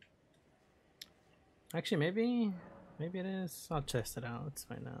one. Actually, maybe it is. I'll test it out. Let's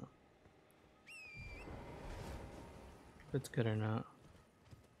find out if it's good or not.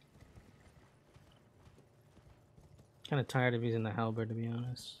 Kind of tired of using the halberd, to be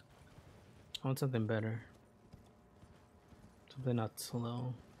honest. I want something better. Something not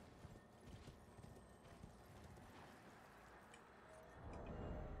slow.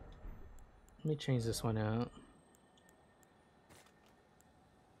 Let me change this one out.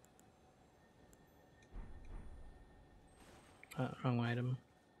 Wrong item.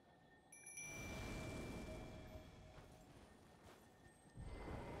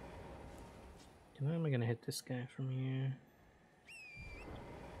 How am I gonna hit this guy from here?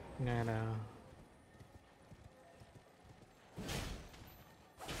 I gotta...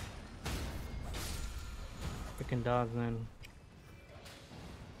 Freaking dog then.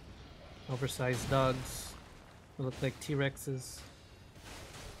 Oversized dogs who look like T-Rexes.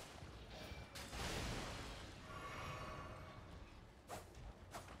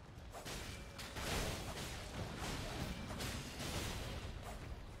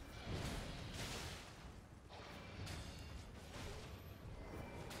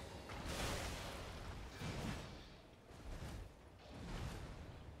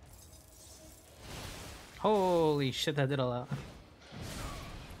 Holy shit, that did a lot.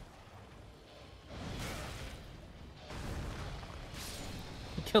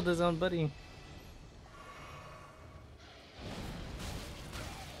 He killed his own buddy.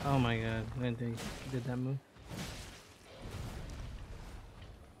 Oh my god, I didn't think he did that move.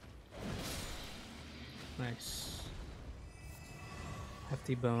 Nice.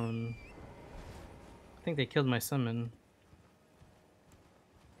 Hefty bone. I think they killed my summon.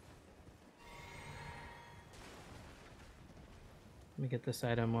 Let me get this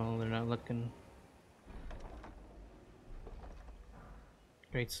item while they're not looking.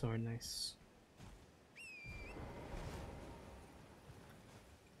 Great sword, nice.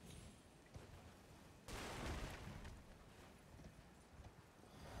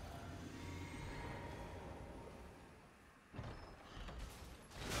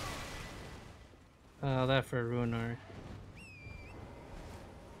 That for a Ruinar.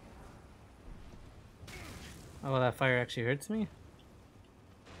 Oh, that fire actually hurts me?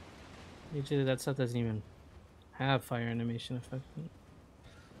 Usually that stuff doesn't even have fire animation effect.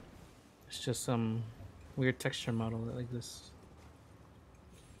 It's just some weird texture model like this.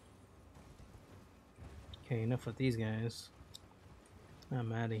 Okay, enough with these guys.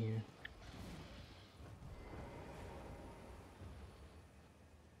 I'm out of here.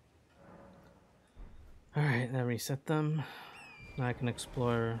 Alright, that reset them. Now I can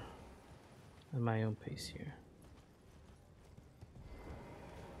explore at my own pace here.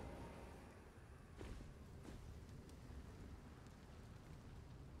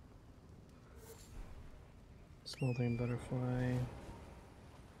 Smoldering butterfly.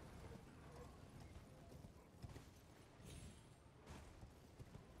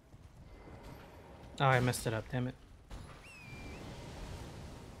 Oh, I messed it up, damn it.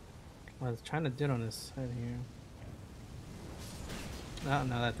 I was trying to do it on this side here. Oh,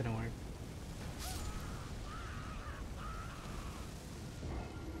 no, that didn't work.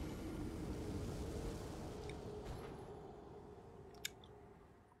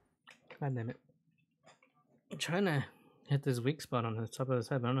 God damn it. I'm trying to hit this weak spot on the top of his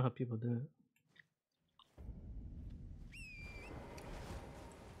head, but I don't know how people do it.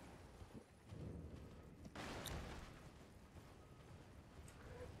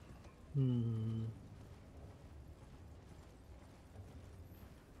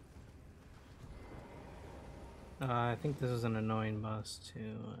 I think this is an annoying boss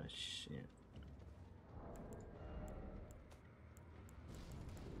too. Shit.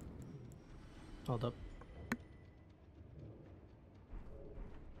 Hold up.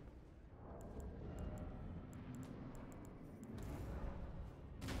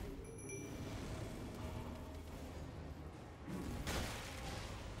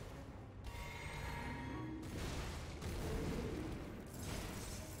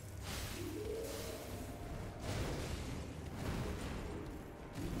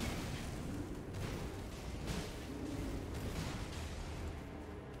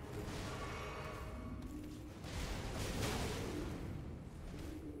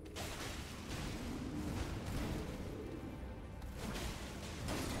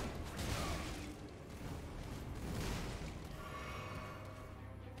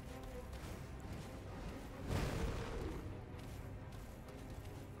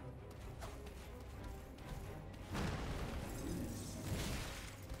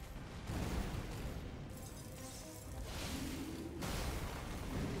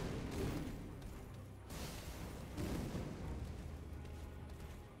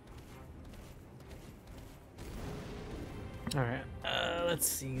 Alright, let's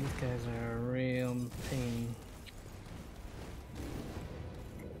see. These guys are a real pain.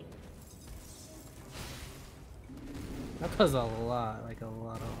 That does a lot, like a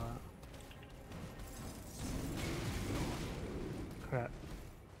lot. Crap.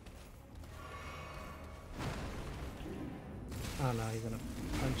 Oh no, he's gonna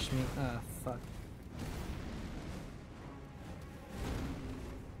punch me. Ah, fuck.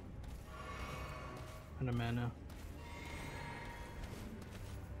 Under mana.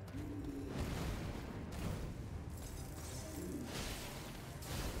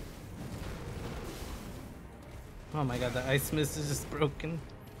 Oh my god, the ice mist is just broken.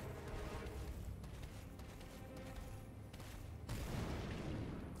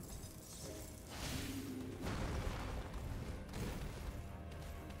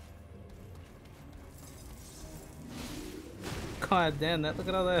 God damn that! Look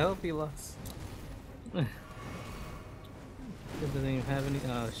at all that health he lost. It doesn't even have any.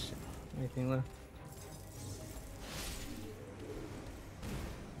 Oh shit! Anything left?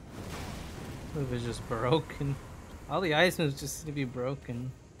 Move is just broken. All the ice moves just seem to be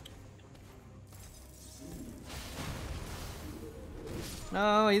broken.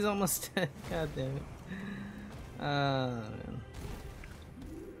 Oh, he's almost dead. God damn it. Man.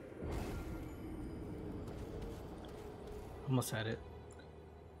 Almost had it.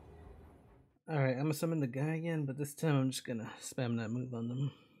 Alright, I'm gonna summon the guy again, but this time I'm just gonna spam that move on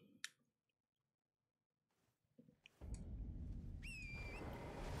them.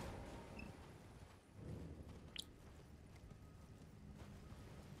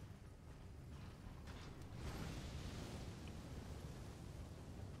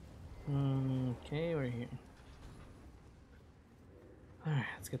 Okay, we're here. Alright,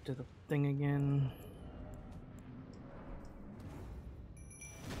 let's get to the thing again.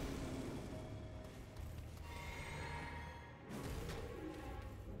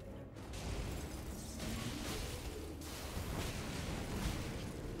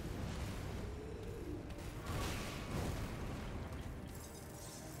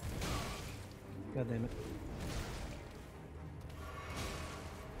 God damn it.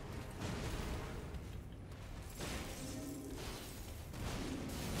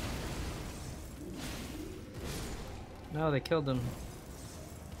 No, they killed him.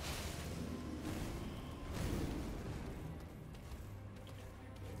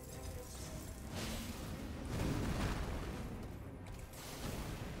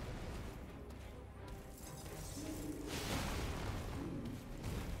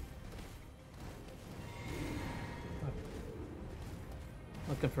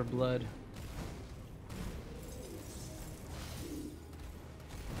 Looking for blood.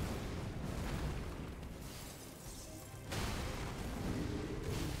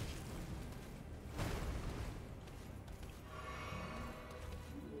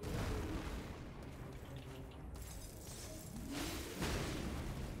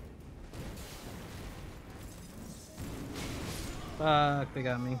 Fuck, they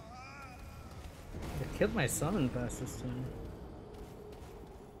got me. They killed my summon fast this time.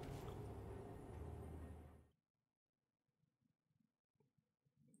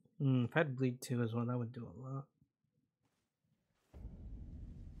 If I had bleed 2 as well, that would do a lot.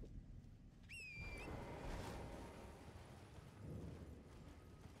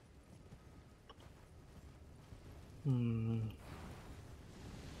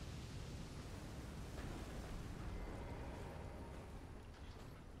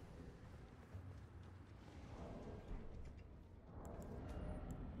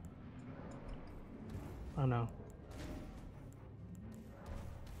 Oh no.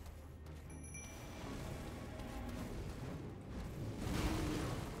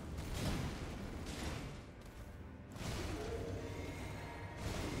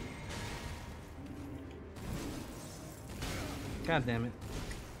 God damn it.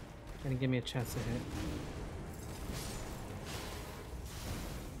 Gonna give me a chance to hit.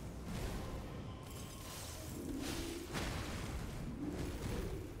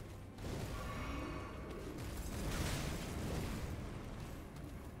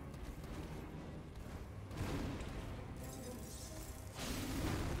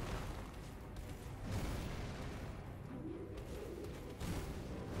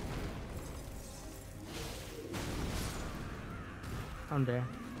 I'm there.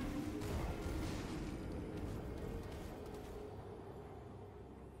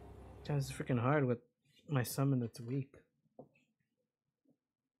 God, it's freaking hard with my summon that's weak.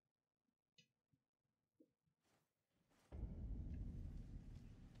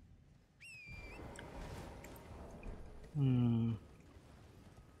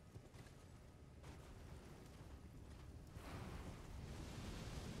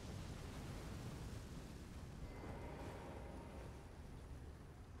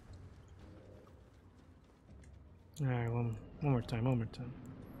 Alright, one more time, one more time.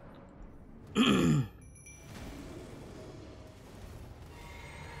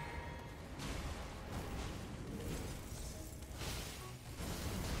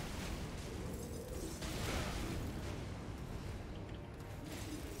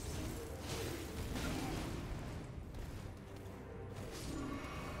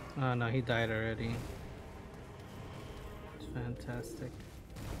 Oh no, he died already. It's fantastic.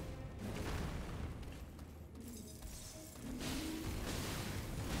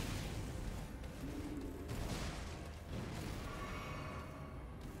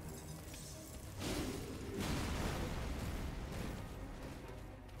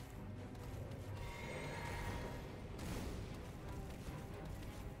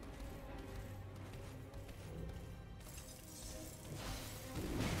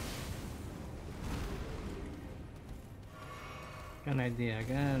 Got an idea, I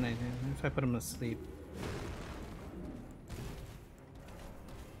got an idea. What if I put him to sleep?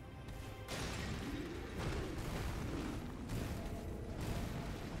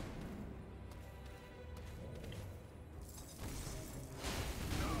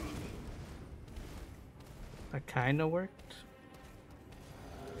 That kinda worked.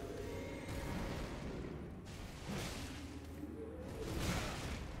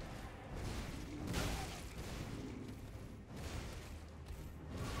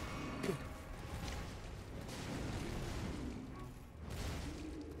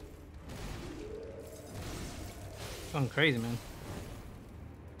 Going crazy, man.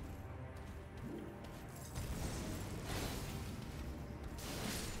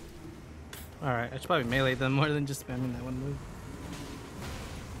 Alright, I should probably melee them more than just spamming that one move.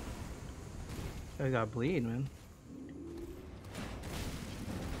 I got bleed, man.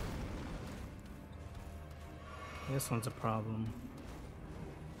 This one's a problem.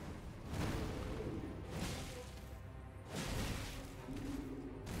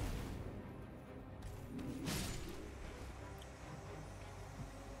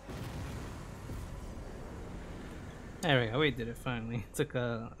 There we go, we did it finally. It took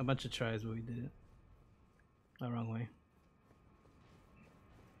a bunch of tries, but we did it. The wrong way.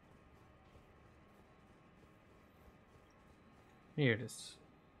 Here it is.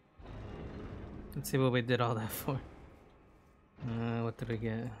 Let's see what we did all that for. What did we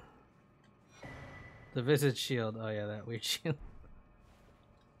get? The Visage Shield. Oh yeah, that weird shield.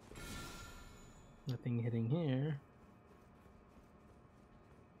 Nothing hitting here.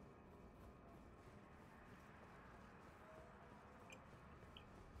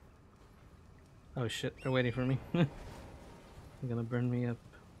 Oh shit, they're waiting for me. They're gonna burn me up.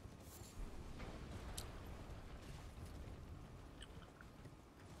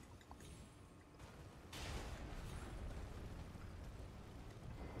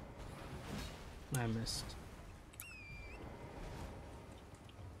 I missed.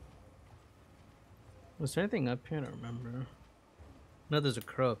 Was there anything up here? I don't remember. No, there's a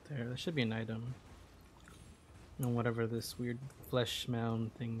crow up there. There should be an item. And whatever this weird flesh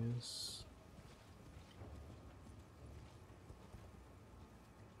mound thing is.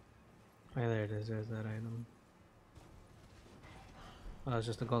 Oh, there it is. There's that item. Oh, it's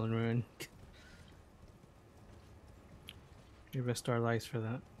just a golden ruin. You risked our lives for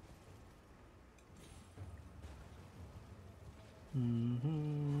that.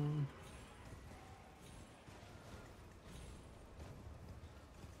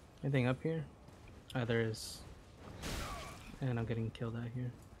 Anything up here? Ah, there is. And I'm getting killed out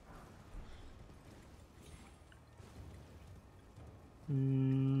here.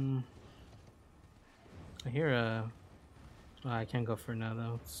 I hear a... Oh, I can't go for it now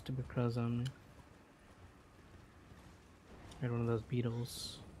though. Stupid crows on me. I heard one of those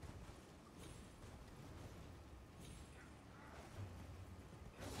beetles.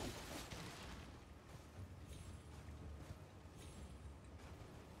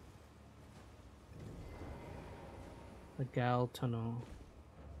 The Gal Tunnel.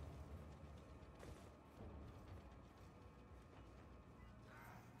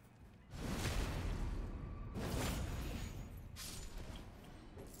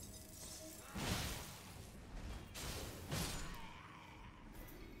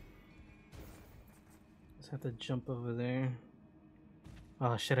 Just have to jump over there.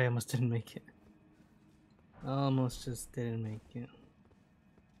 Oh shit, I almost didn't make it. Almost just didn't make it.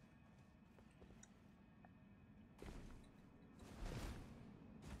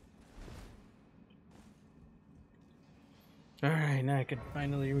 Alright, now I can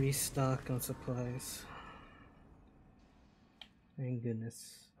finally restock on supplies. Thank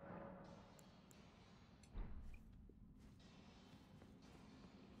goodness.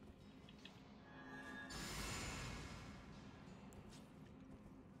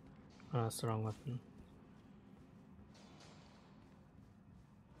 Oh, that's the wrong weapon.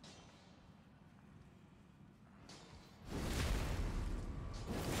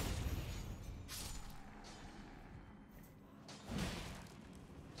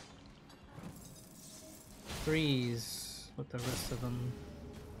 Freeze with the rest of them.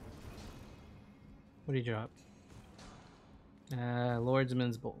 What do you drop?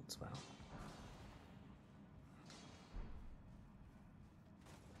 Lordsman's bolts. Wow.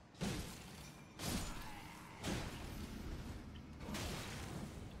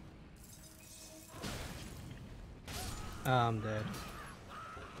 Oh, I'm dead.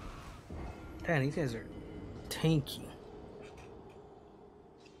 Damn, these guys are tanky.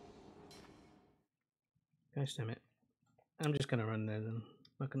 Gosh damn it. I'm just gonna run there then. I'm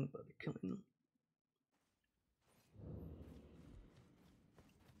not gonna bother killing them.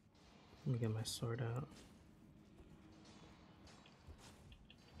 Let me get my sword out.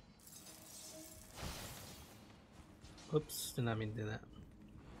 Oops, did not mean to do that.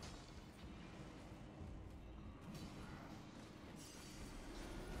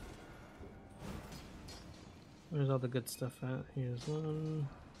 Where's all the good stuff at? Here's one.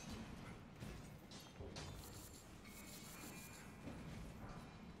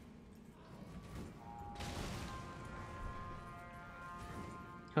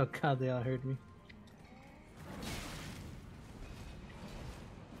 Oh god, they all heard me.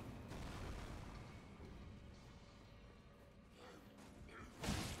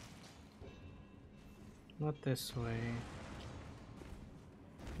 Not this way.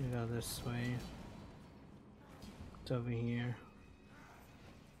 You go this way. It's over here.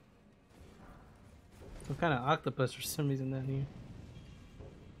 Some kind of octopus for some reason down here.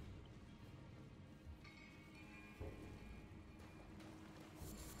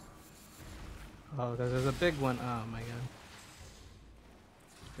 Oh, because there's a big one. Oh my god.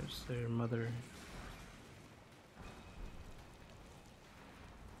 There's their mother.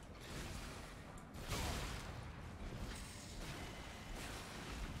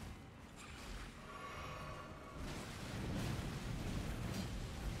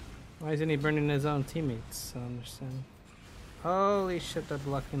 Why isn't he burning his own teammates? I don't understand. Holy shit, they're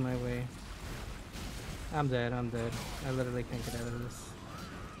blocking my way. I'm dead, I'm dead. I literally can't get out of this.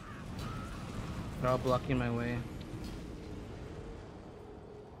 They're all blocking my way.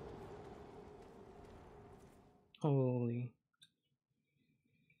 Holy.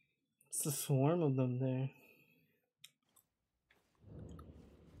 It's a swarm of them there.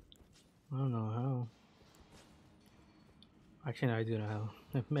 I don't know how. Actually, no, I do know how.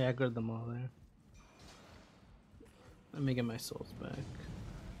 I may aggro them all there. Let me get my souls back.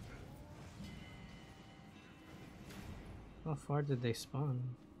 How far did they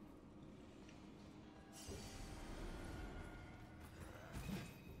spawn?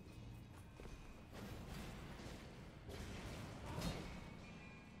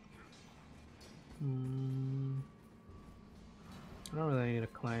 I don't really need to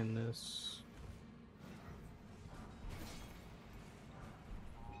climb this.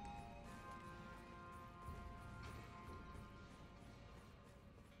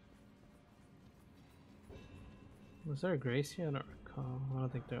 Was there a Gracie? I don't recall. I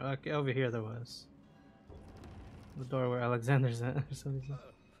don't think there. Okay, over here there was. The door where Alexander's at or something.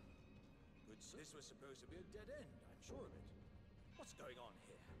 This was supposed to be a dead end, I'm sure of it. What's going on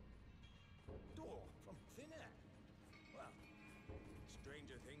here? Door from thin air. Well,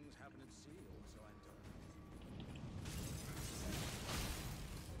 stranger things happen at sea, or so I'm told.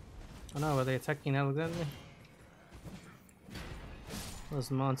 Oh no, were they attacking Alexander?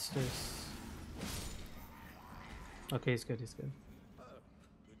 Those monsters. Okay, he's good, he's good. Oh,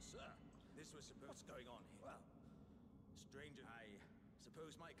 good sir. This was supposed. What's going on here? Well, stranger. I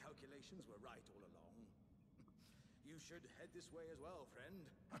suppose my calculations were right all along. You should head this way as well, friend.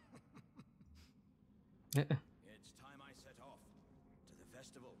 It's time I set off to the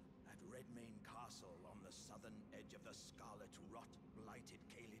festival at Redmane Castle on the southern edge of the scarlet rot blighted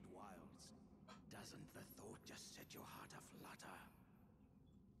Caelid wilds. Doesn't the thought just set your heart aflutter?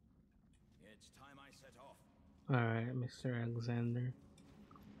 It's time I set off. Alright, Mr. Alexander.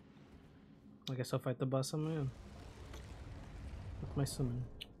 I guess I'll fight the boss on my own. With my summon.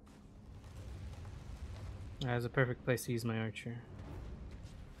 That's a perfect place to use my archer.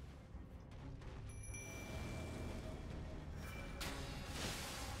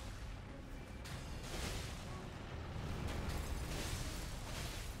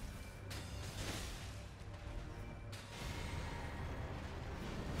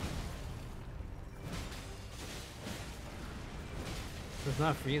 Does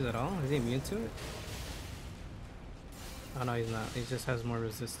not freeze at all? Is he immune to it? Oh no, he's not. He just has more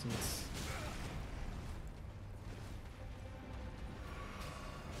resistance.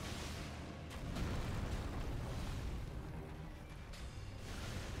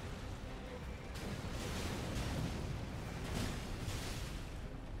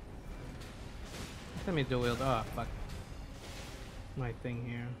 Let me dual wield. Oh fuck. My thing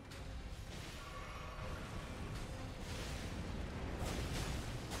here.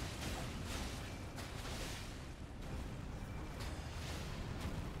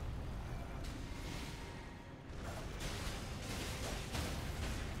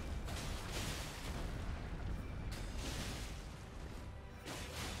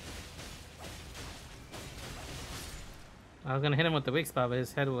 I was gonna hit him with the weak spot, but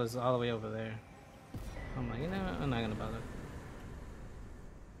his head was all the way over there. I'm like, you know what? I'm not gonna bother.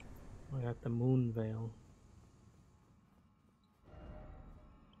 I got the moon veil.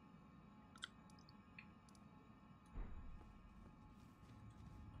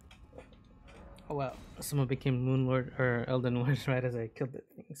 Oh wow, someone became Moon Lord or Elden Lord right as I killed that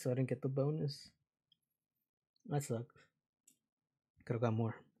thing, so I didn't get the bonus. That sucks. Could have got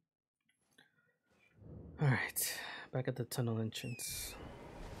more. Alright, back at the tunnel entrance.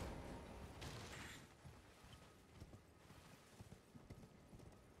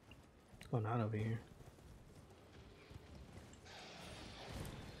 What's going on over here?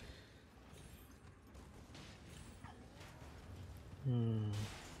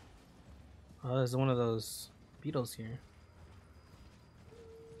 Oh, there's one of those beetles here.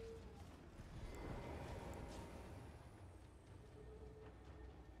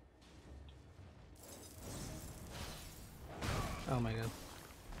 Oh my god.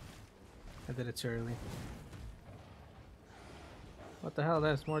 I did it too early. What the hell?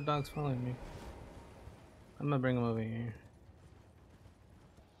 There's more dogs following me. I'm gonna bring them over here.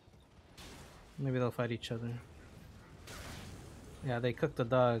 Maybe they'll fight each other. Yeah, they cooked the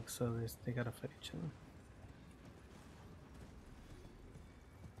dogs, so they gotta fight each other.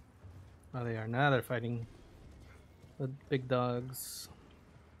 Oh, they are. Now they're fighting the big dogs.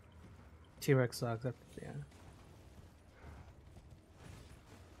 T-Rex dogs, yeah.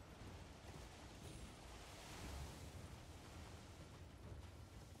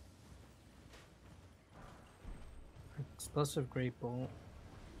 Explosive Great Bolt.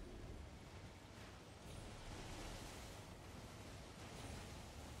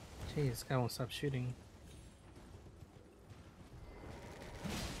 Jeez, this guy won't stop shooting.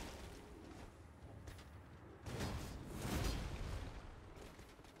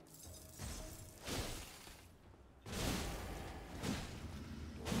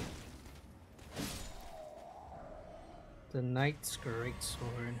 The Knight's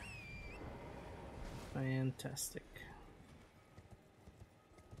Greatsword. Fantastic.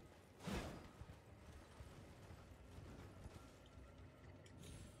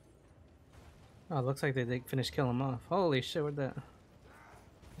 Oh, it looks like they finished killing him off. Holy shit, where'd that?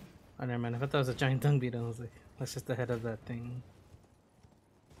 Oh, never mind. I thought that was a giant dung beetle. I was like, that's just the head of that thing.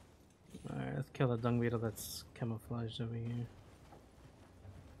 Alright, let's kill the dung beetle that's camouflaged over here.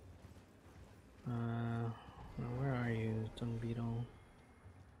 Where are you, dung beetle?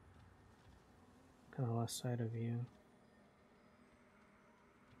 Kind of lost sight of you.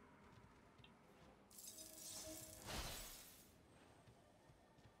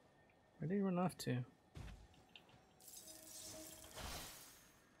 Where did he run off to?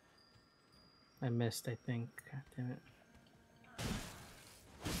 I missed, I think. God damn it.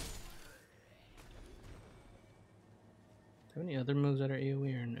 Do you have any other moves that are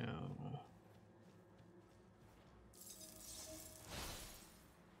AoE or no?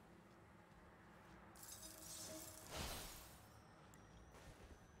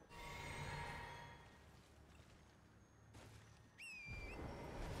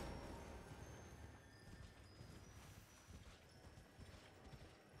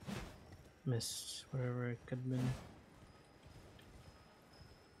 Missed wherever it could have been.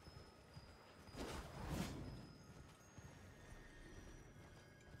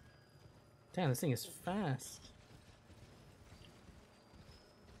 Damn, this thing is fast.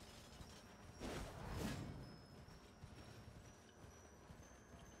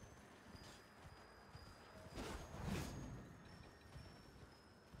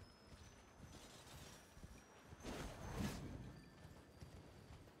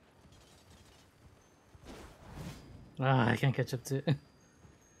 Ah, I can't catch up to it.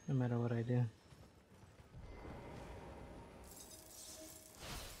 No matter what I do.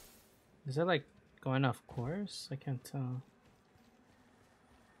 Is that like going off course? I can't tell.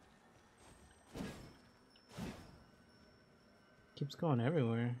 Keeps going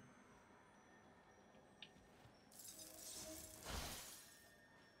everywhere.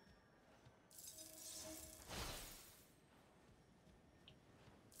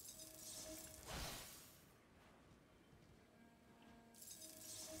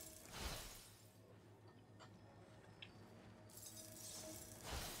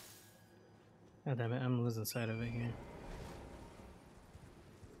 God damn it, I'm losing sight of it here.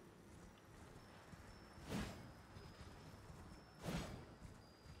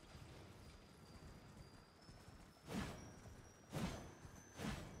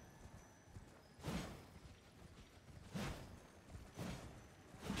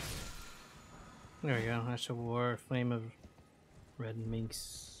 There we go. Ash of War, Flame of Red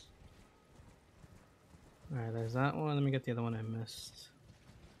Minx. Alright, there's that one. Let me get the other one I missed.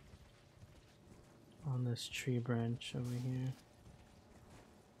 On this tree branch over here.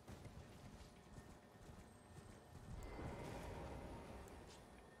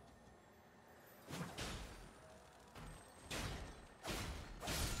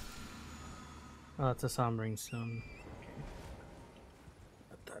 Oh, it's a sombering stone. Okay.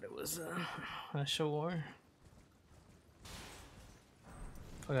 I thought it was a shore.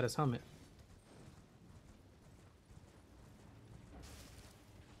 I got his helmet.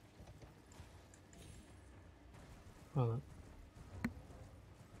 Hold on.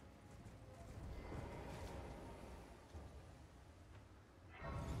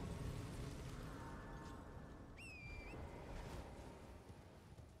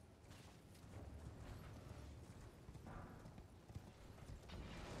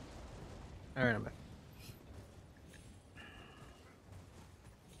 Alright, I'm back.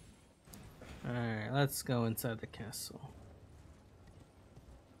 Alright, let's go inside the castle.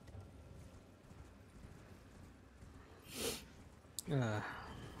 Yeah,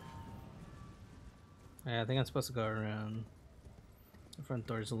 I think I'm supposed to go around. The front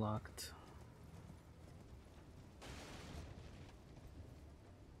door's locked.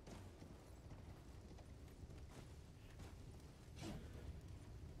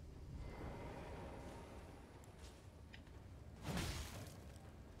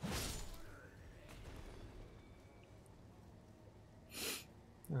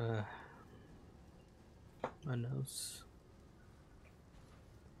 My nose.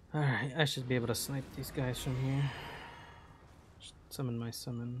 Alright, I should be able to snipe these guys from here. Summon my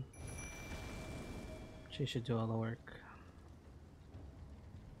summon. She should do all the work.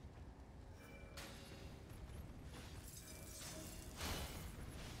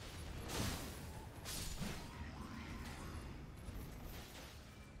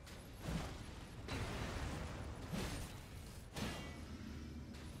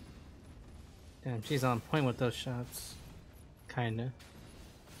 Damn, she's on point with those shots. Kinda.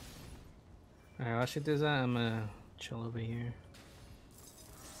 Alright, while she does that, I'm gonna chill over here.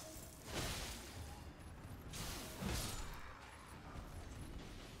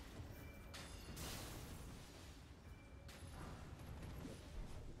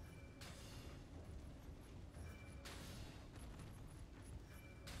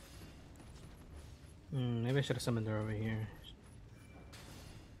 Maybe I should have summoned her over here.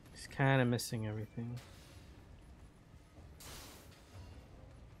 She's kind of missing everything.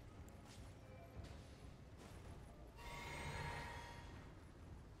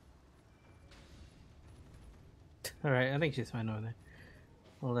 Alright, I think she's fine over there.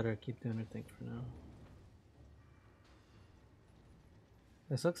 I'll let her keep doing her thing for now.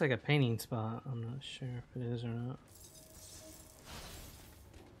 This looks like a painting spot. I'm not sure if it is or not.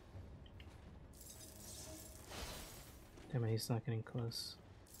 Damn it, he's not getting close.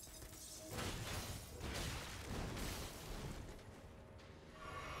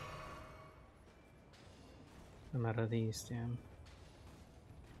 I'm out of these, damn.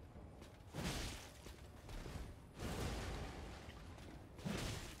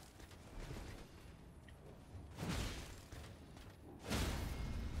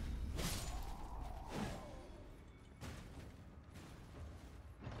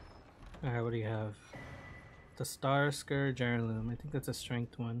 Alright, what do you have? The Star Scourge Heirloom. I think that's a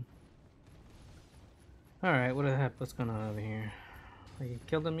strength one. Alright, what the heck? What's going on over here? Like, you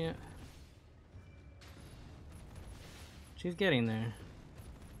killed him yet? She's getting there.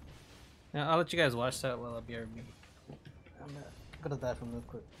 Now, I'll let you guys watch that while I BRB. I'm gonna die from real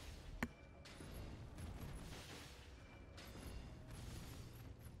quick.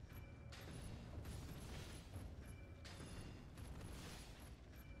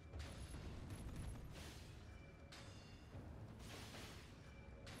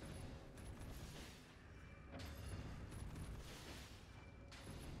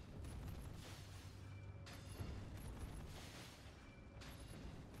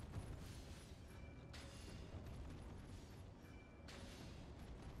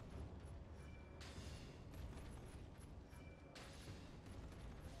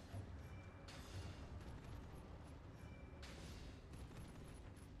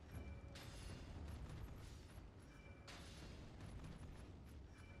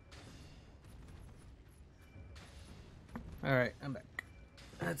 Alright, I'm back.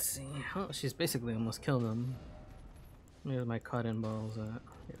 Let's see. Oh, she's basically almost killed him. Where's my cotton balls at?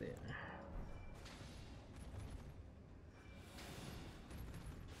 Here they are.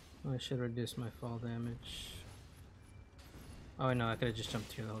 Oh, I should reduce my fall damage. Oh no, I could have just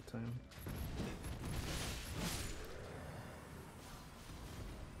jumped here the whole time.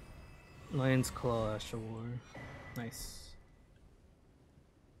 Lion's Claw, Astral War. Nice.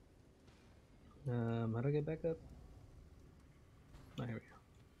 How do I get back up? Oh, here we go.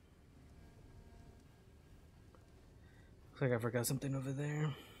 Looks like I forgot something over there.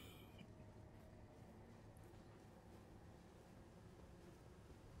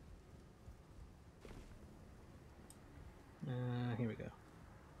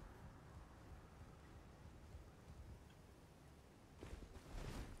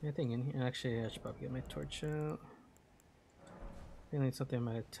 Anything in here? Actually, I should probably get my torch out. Feeling something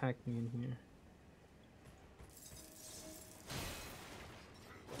might attack me in here.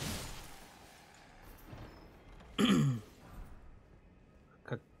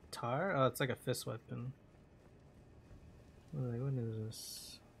 Katar? Oh, it's like a fist weapon. What is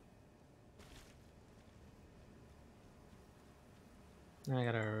this? Now I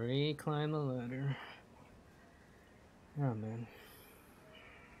gotta reclimb the ladder. Oh man.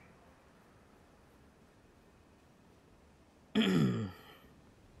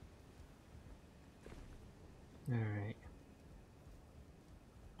 Alright.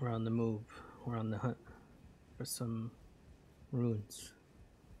 We're on the move. We're on the hunt for some runes.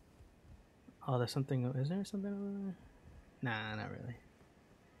 Oh, there's something. Is there something over there? Nah, not really.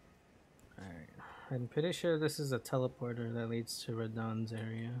 Alright. I'm pretty sure this is a teleporter that leads to Radon's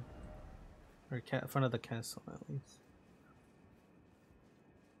area. Or front of the castle, at least.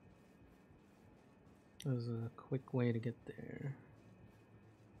 There's a quick way to get there.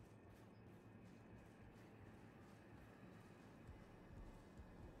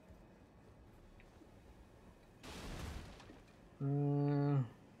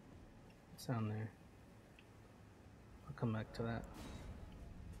 What's down there? I'll come back to that.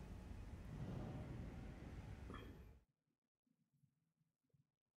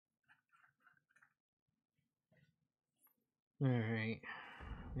 Alright.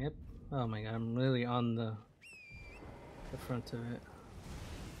 Yep. Oh my god, I'm really on the front of it.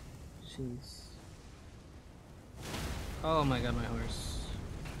 Jeez. Oh my god, my horse.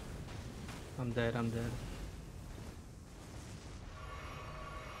 I'm dead, I'm dead.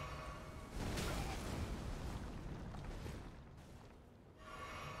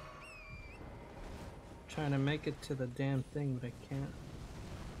 Trying to make it to the damn thing, but I can't.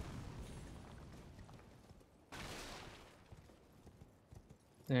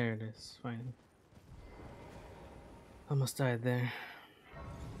 There it is, fine. Almost died there.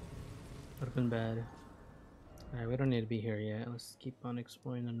 Would have been bad. Alright, we don't need to be here yet. Let's keep on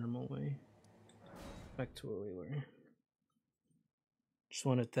exploring the normal way. Back to where we were. Just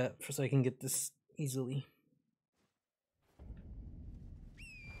wanted that so I can get this easily.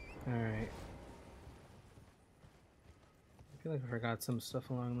 Alright. I feel like I forgot some stuff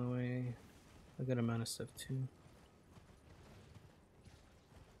along the way. A good amount of stuff too.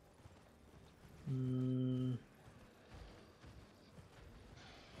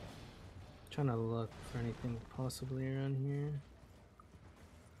 Trying to look for anything possibly around here.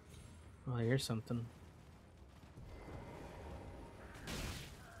 Oh, here's something.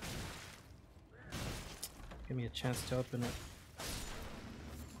 Give me a chance to open it.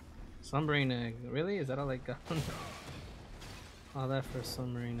 Slumbering egg. Really? Is that all I got? All that for a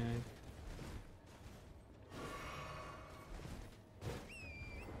slumbering egg.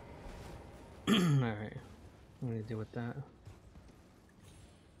 Alright. What do I do with that?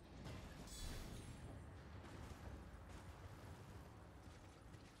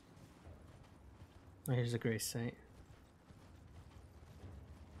 Oh, here's a grace site.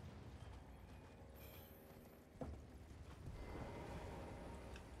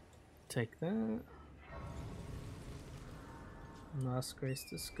 Take that. Lost grace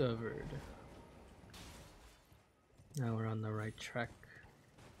discovered. Now we're on the right track.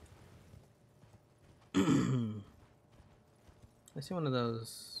 I see one of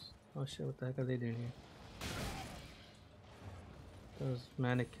those. Oh shit, what the heck are they doing here? Those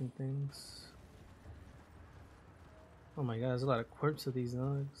mannequin things. Oh my god, there's a lot of corpses of these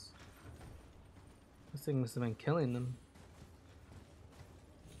dogs. This thing must have been killing them.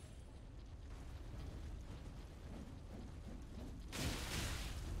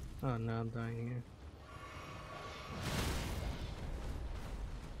 Oh no, I'm dying here.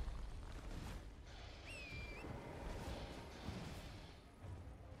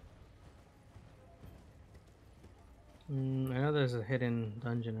 I know there's a hidden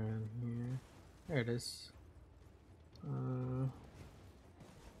dungeon around here. There it is.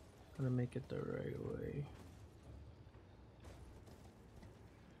 Gotta make it the right way.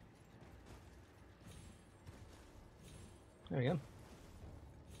 There we go.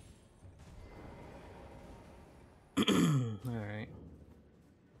 Alright.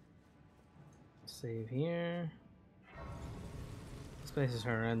 Save here. This place is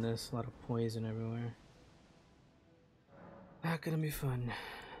horrendous. A lot of poison everywhere. Not gonna be fun.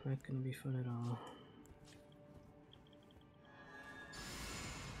 Not gonna be fun at all.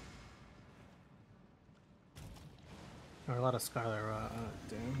 Or a lot of scarlet rot. Oh,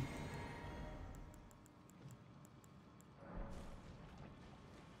 damn.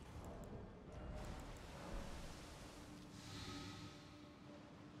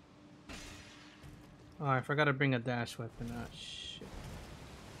 Oh, I forgot to bring a dash weapon. Ah, shit.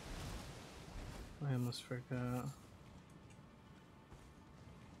 I almost forgot.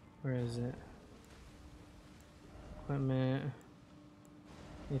 Where is it? Equipment.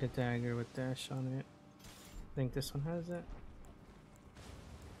 Need a dagger with dash on it. I think this one has it.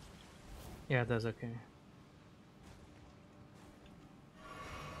 Yeah, it does. Okay.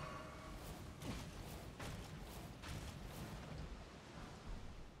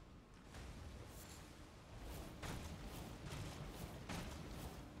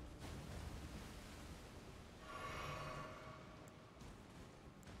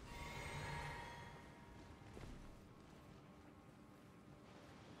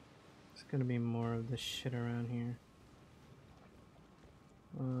 There's gonna be more of this shit around here.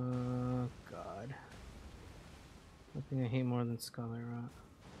 God. Nothing I hate more than Scarlet Rot.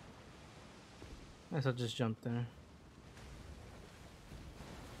 I guess I'll just jump there.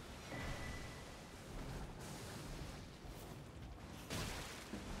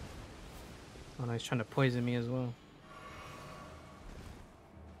 Oh no, he's trying to poison me as well.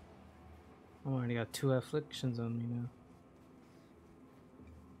 I already got 2 afflictions on me now.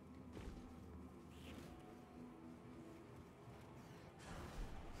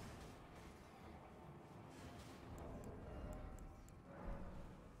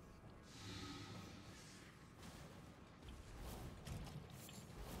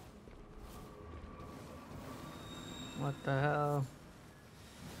 What the hell?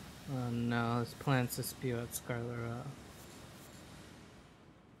 Oh no, his plans to spew out Scarlet Rot.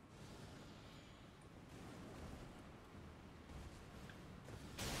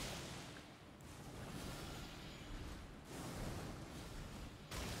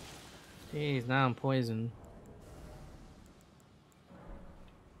 Jeez, now I'm poisoned.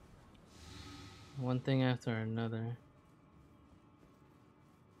 One thing after another.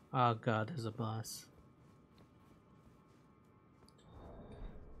 Oh god, there's a boss.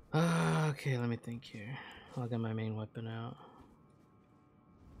 Okay, let me think here. I'll get my main weapon out.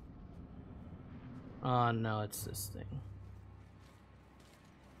 Oh no, it's this thing.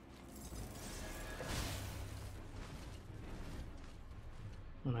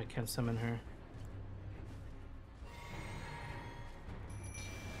 And I can't summon her.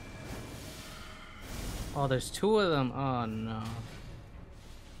 Oh, there's 2 of them. Oh no.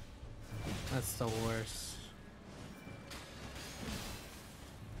 That's the worst.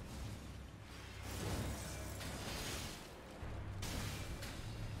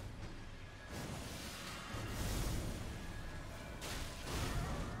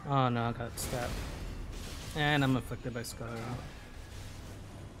 Oh no, I got stabbed. And I'm afflicted by Scarlet Rot.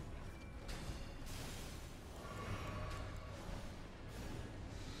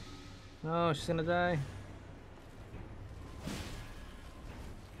 Oh, she's gonna die.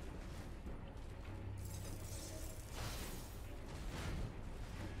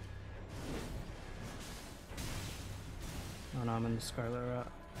 Oh no, I'm in the Scarlet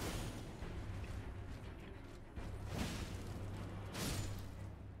Rot.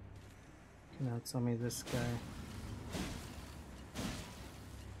 Now tell me this guy.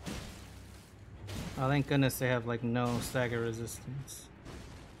 Oh, thank goodness they have like no stagger resistance.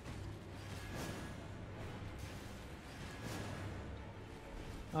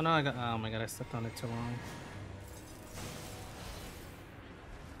 Oh no, oh my god, I stepped on it too long.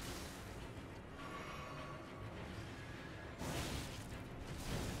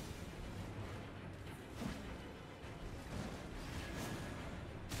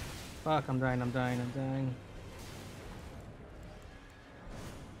 Fuck, I'm dying, I'm dying.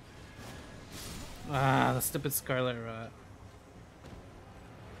 Ah, the stupid Scarlet Rot.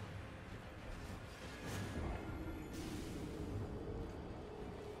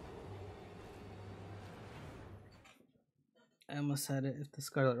 I almost had it if the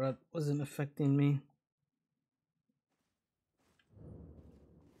Scarlet Rot wasn't affecting me.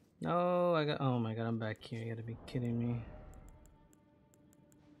 No, oh my god, I'm back here. You gotta be kidding me.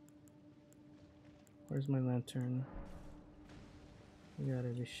 Where's my lantern? You gotta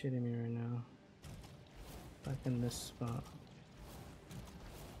be shitting me right now. Back in this spot.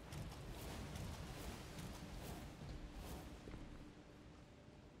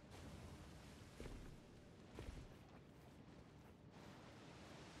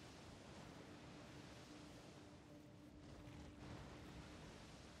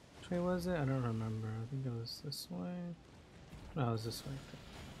 Which way was it? I don't remember. I think it was this way. No, it was this way.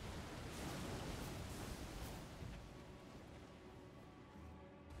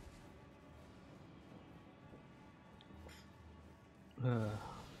 Ugh.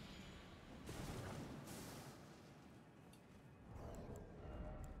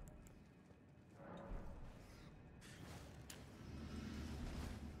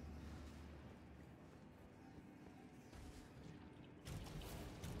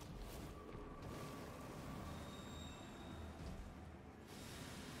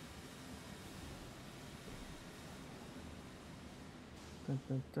 Dun,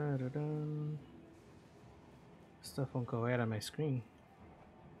 dun, dun, dun, dun. Stuff won't go right on my screen.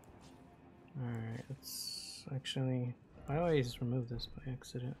 Alright, let's actually... I always remove this by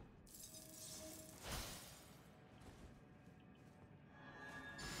accident.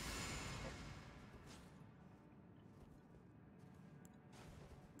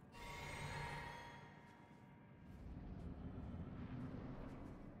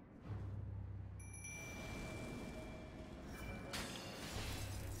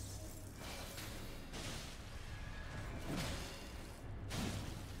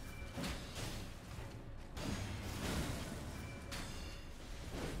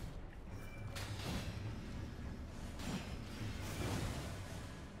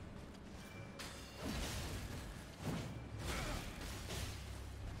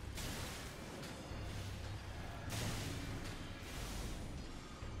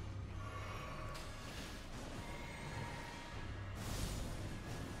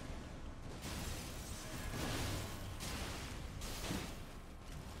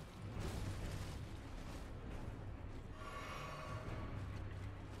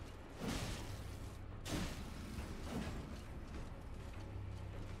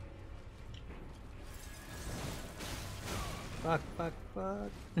 Fuck, fuck,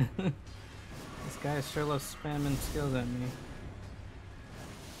 fuck. This guy sure loves spamming skills at me.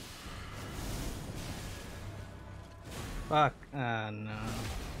 Fuck. Ah, no.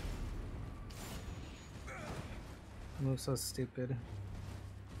 Move so stupid.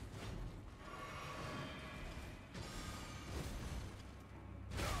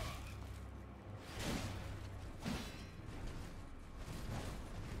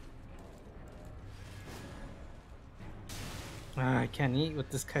 Ah, I can't eat with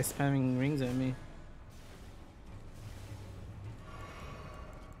this guy spamming rings at me.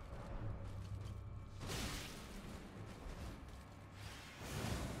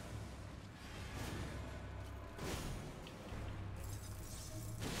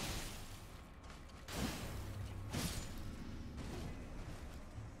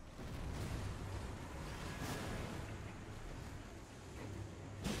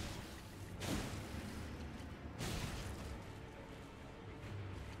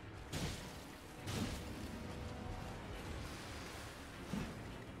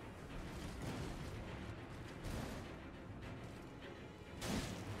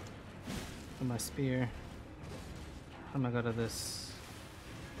 My spear. How am I go to this?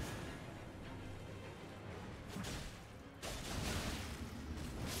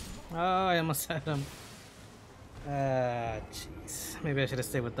 Oh, I almost had him. Ah, jeez. Maybe I should have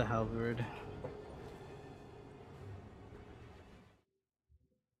stayed with the halberd.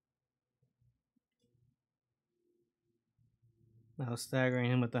 I was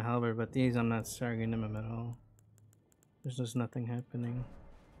staggering him with the halberd, but these I'm not staggering him at all. There's just nothing happening.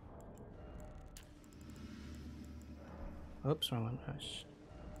 Oops, wrong one. Hush.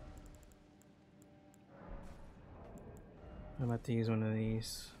 I'm about to use one of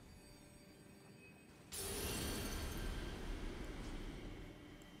these.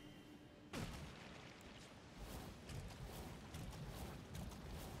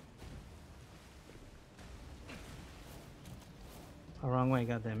 Oh, wrong way,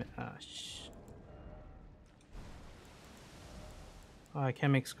 goddammit. Ah, shh. Oh, I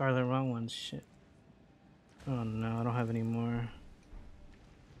can't make Scarlet wrong ones. Shit. Oh no, I don't have any more.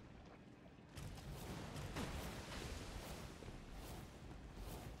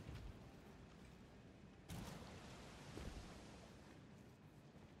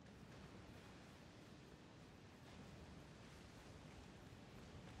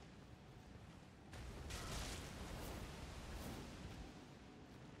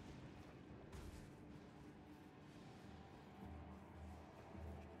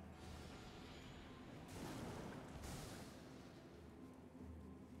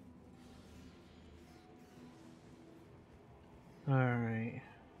 Alright.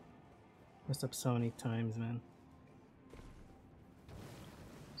 Messed up so many times, man.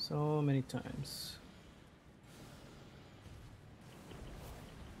 So many times.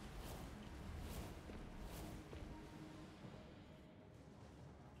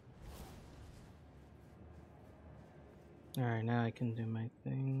 Alright, now I can do my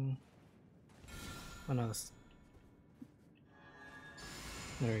thing. Oh no,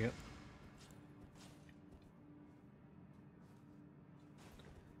 there we go.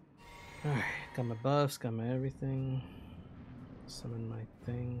 Alright, got my buffs, got my everything. Summon my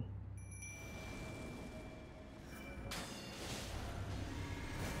thing.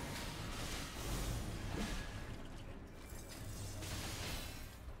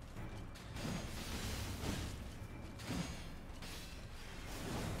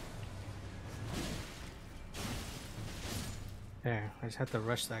 There, I just had to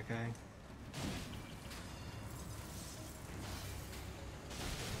rush that guy.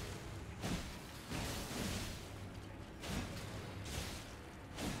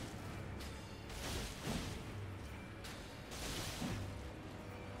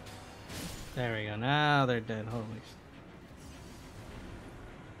 There we go, now they're dead, holy shit.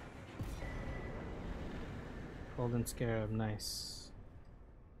 Golden Scarab, nice.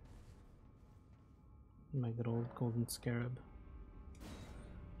 My good old Golden Scarab.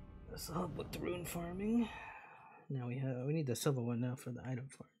 This will help with the rune farming. Now we need the silver one now for the item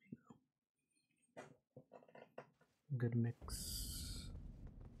farming. Good mix.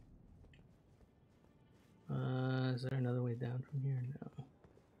 Is there another way down from here? No.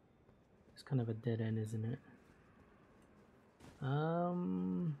 It's kind of a dead end, isn't it?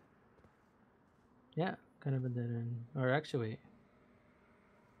 Yeah, kind of a dead end. Or actually, wait.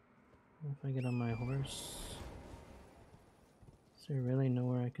 If I get on my horse, is there really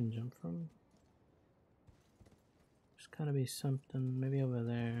nowhere I can jump from? There's gotta be something, maybe over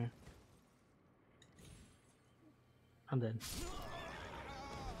there. I'm dead.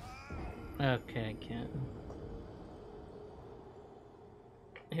 Okay, I can't.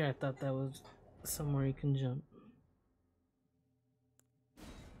 Here, I thought that was somewhere you can jump.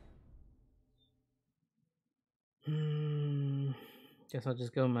 Guess I'll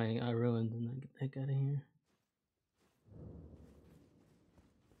just go my ruins and then get the heck out of here.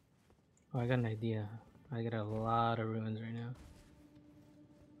 Oh, I got an idea. I got a lot of ruins right now.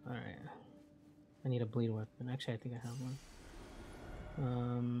 Alright. I need a bleed weapon. Actually, I think I have one.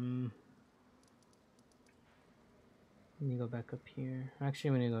 Let me go back up here. Actually,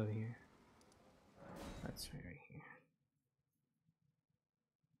 I'm gonna go over here. That's right here.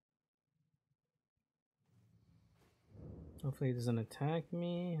 Hopefully he doesn't attack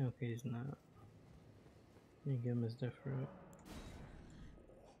me. Okay, he's not. Let me give him his death root.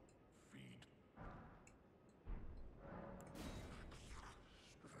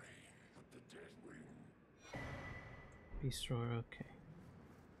 Beast roar, okay.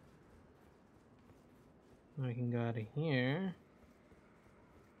 Now I can go out of here.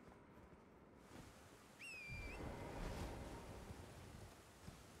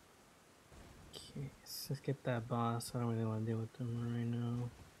 Okay, so let's get that boss. I don't really want to deal with him right now.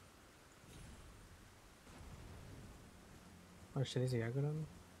 Oh shit, is he aggro on me?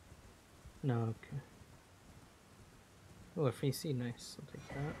 No, okay. Oh, a free seed, nice. I'll take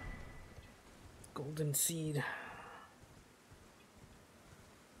that. Golden seed.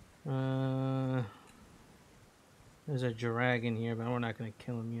 There's a dragon here, but we're not gonna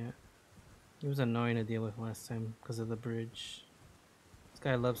kill him yet. He was annoying to deal with last time because of the bridge. This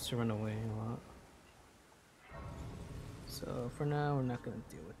guy loves to run away a lot. So for now, we're not gonna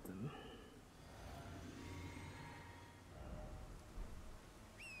deal with them.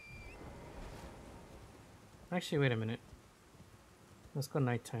 Actually, wait a minute. Let's go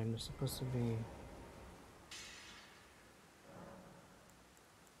nighttime. There's supposed to be...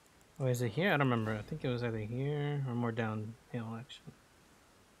 Oh, is it here? I don't remember. I think it was either here or more downhill, actually.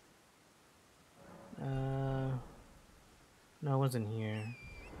 No, it wasn't here.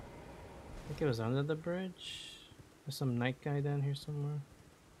 I think it was under the bridge. There's some night guy down here somewhere.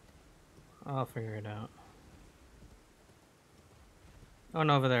 I'll figure it out. Oh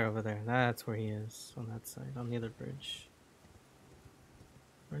no, over there, over there. That's where he is, on that side, on the other bridge.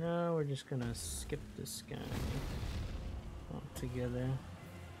 For now, we're just gonna skip this guy altogether.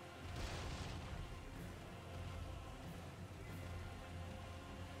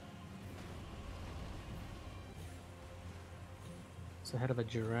 It's the head of a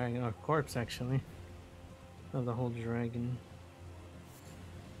dragon, or corpse actually, of the whole dragon.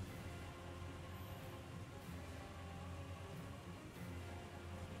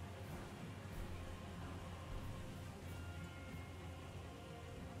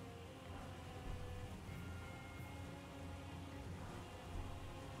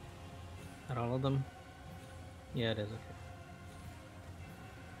 At all of them? Yeah, it is, okay.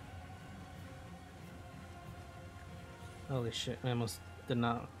 Holy shit, I almost did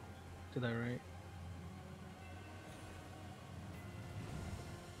not do that right.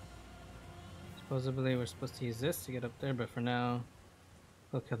 Supposedly we're supposed to use this to get up there, but for now,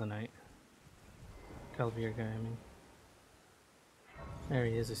 we'll kill the knight. Calvier guy, I mean. There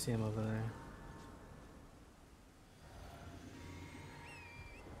he is, I see him over there.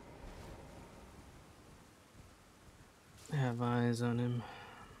 I have eyes on him.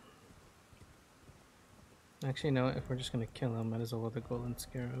 Actually, no, if we're just gonna kill him, might as well with the golden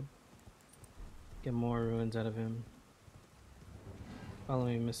scarab. Get more ruins out of him. Follow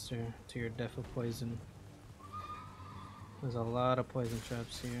me, mister, to your death of poison. There's a lot of poison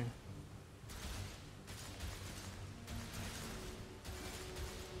traps here.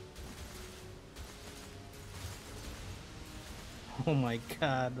 Oh my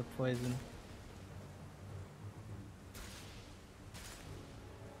god, the poison.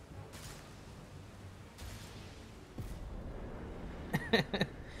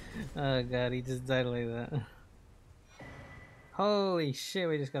 Oh god, he just died like that. Holy shit,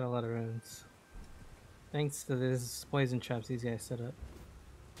 we just got a lot of runes. Thanks to this poison traps these guys set up.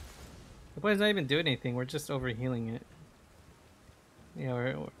 The poison's not even doing anything, we're just overhealing it.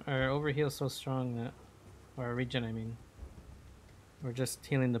 Yeah, our overheal's so strong that... Or our regen, I mean. We're just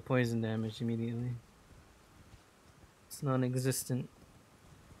healing the poison damage immediately. It's non-existent.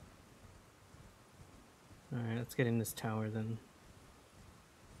 Alright, let's get in this tower then.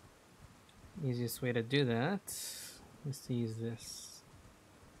 Easiest way to do that is to use this.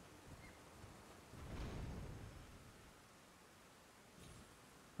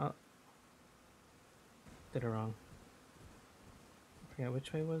 Oh. Did it wrong. I forgot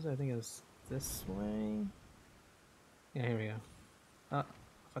which way was it? I think it was this way. Yeah, here we go. Oh,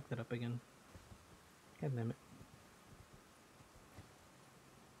 fucked it up again. God damn it.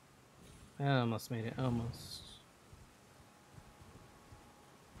 I almost made it, almost.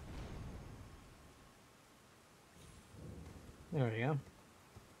 There we go.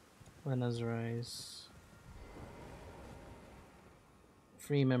 Lena's Rise.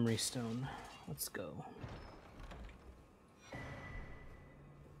 Free memory stone. Let's go.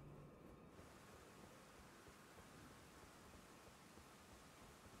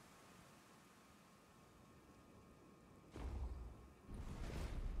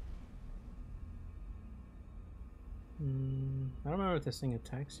 I don't remember if this thing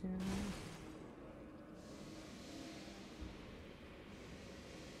attacks here.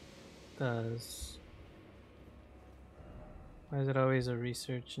 It does. Why is it always a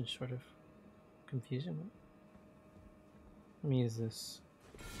research and sort of confusion? Let me use this.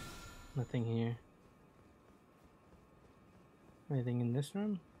 Nothing here. Anything in this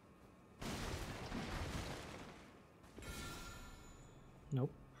room?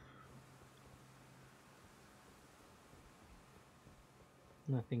 Nope.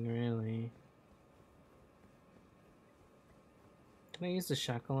 Nothing really. Can I use the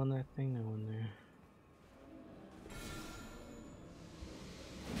shackle on that thing? I wonder.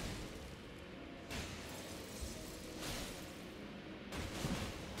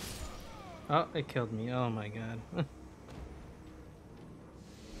 Oh, it killed me. Oh my god.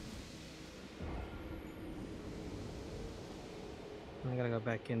 I gotta go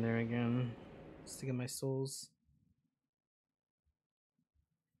back in there again. Just to get my souls.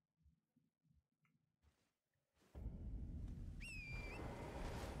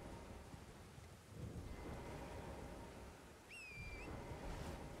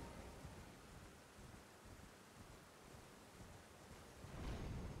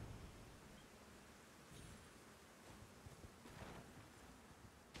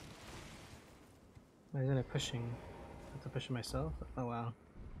 Why isn't it pushing? I have to push it myself? Oh wow.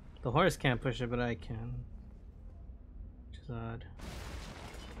 The horse can't push it, but I can. Which is odd.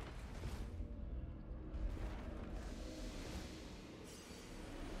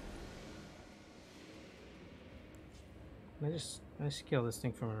 I just kill this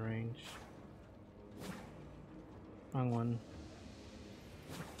thing from a range. Wrong one.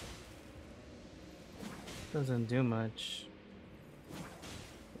 Doesn't do much.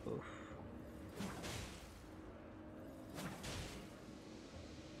 Oof.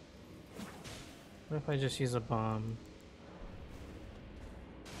 What if I just use a bomb?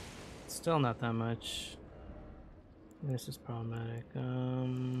 Still not that much. This is problematic.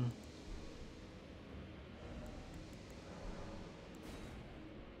 I'm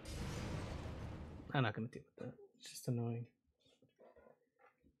not gonna deal with that. It's just annoying.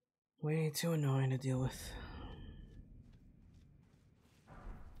 Way too annoying to deal with.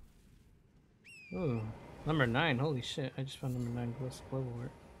 Ooh, number 9. Holy shit! I just found number 9 global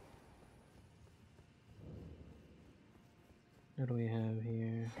art. What do we have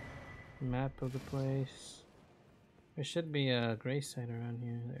here? Map of the place. There should be a gray site around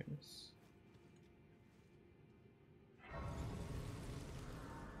here. There it is.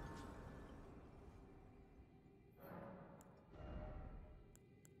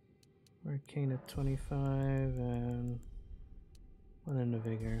 Arcane at 25 and 1 in the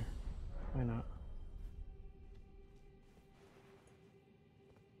vigor. Why not?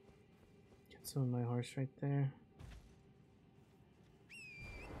 Get some of my horse right there.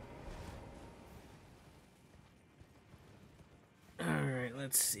 Alright,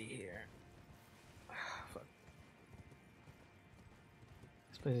 let's see here. Fuck.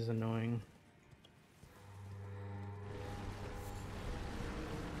 This is annoying.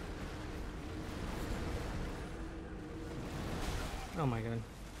 Oh my god.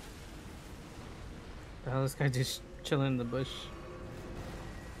 The hell, this guy just chilling in the bush.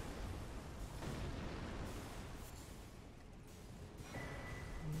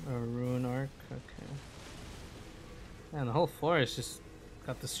 A ruin arc, okay. Man, the whole forest just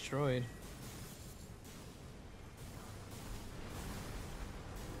got destroyed.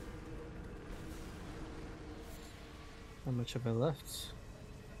 How much have I left?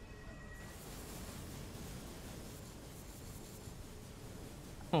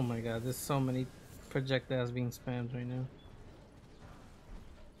 Oh my god, there's so many projectiles being spammed right now.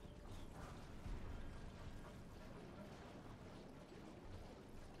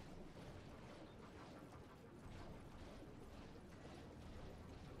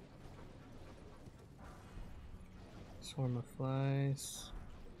 Swarm of flies.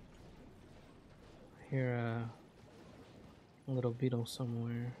 I hear a little beetle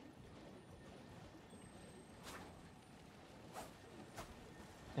somewhere.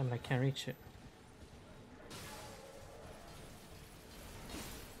 Damn it, I can't reach it.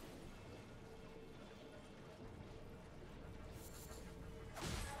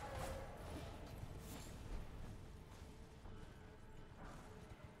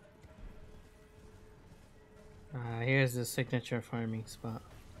 Here's the signature farming spot.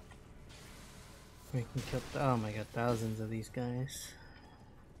 We can kill, oh my god, thousands of these guys.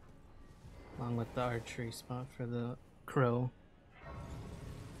 Along with the archery spot for the crow.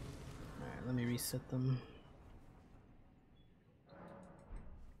 Alright, let me reset them.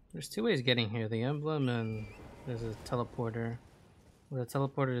 There's two ways getting here, the emblem and there's a teleporter. Well, the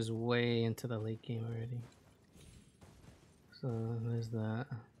teleporter is way into the late game already. So there's that.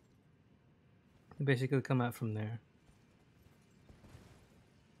 You basically come out from there.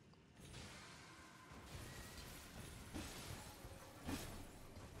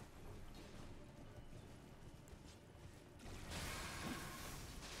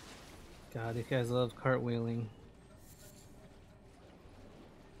 God, these guys love cartwheeling.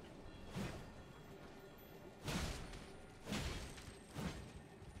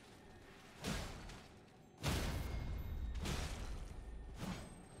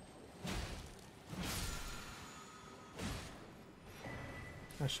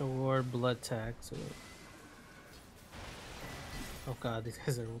 Special War blood tax. Oh god, these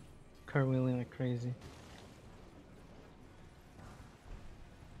guys are cartwheeling like crazy.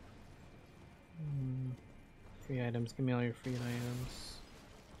 Free items, give me all your free items.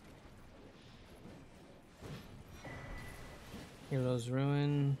 Heroes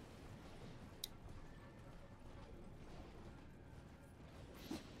Ruin.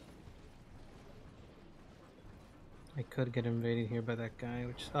 I could get invaded here by that guy,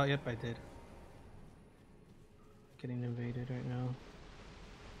 which, oh yep, I did. Getting invaded right now.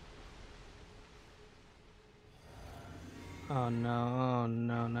 Oh no,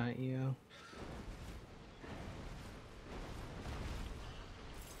 not you.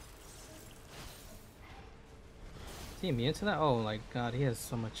 Is he immune to that? Oh my god, he has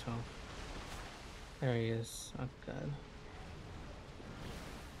so much health. There he is. Oh god.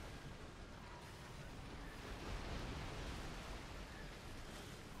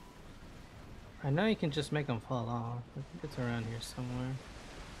 I know you can just make them fall off. I think it's around here somewhere.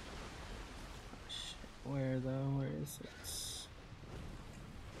 Oh, shit. Where though? Where is it?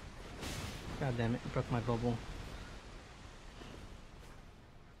 God damn it, broke my bubble.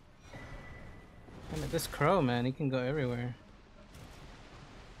 Damn it, this crow, man, he can go everywhere.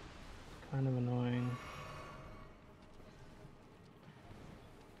 Kind of annoying.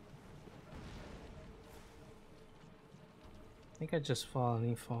 I think I just fall and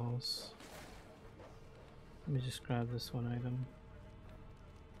he falls. Let me just grab this one item.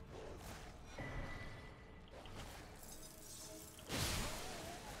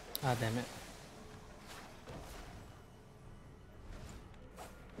 Ah, damn it.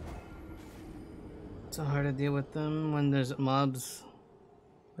 It's so hard to deal with them when there's mobs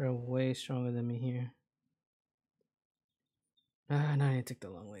that are way stronger than me here. Ah, now I need to take the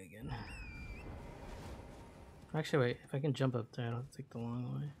long way again. Actually, wait, if I can jump up there, I don't have to take the long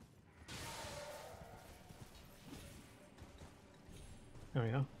way. There we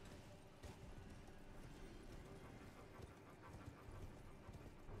go.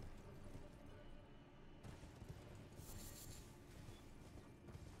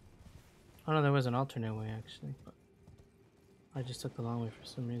 Oh no, there was an alternate way actually, but I just took the long way for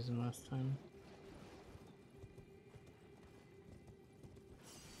some reason last time.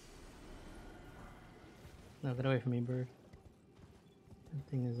 No, get away from me, bird. That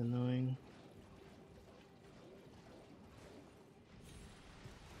thing is annoying.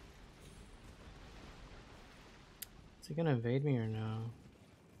 Is he gonna evade me or no?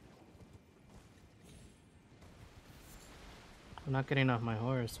 I'm not getting off my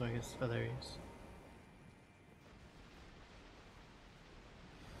horse, so I guess. Oh, there he is.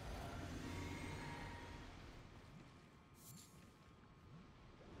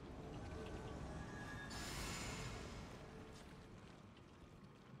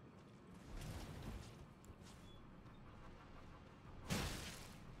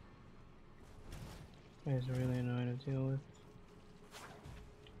 This guy's really annoying to deal with.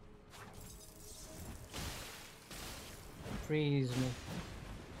 Freeze me.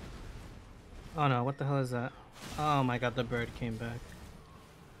 Oh no, what the hell is that? Oh my god, the bird came back.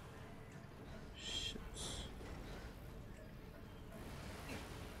 Shit.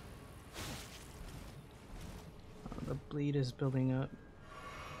 Oh, the bleed is building up.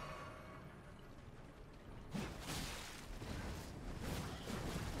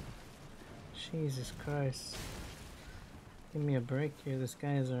 Jesus Christ. Give me a break here. These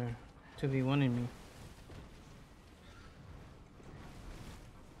guys are 2v1ing me.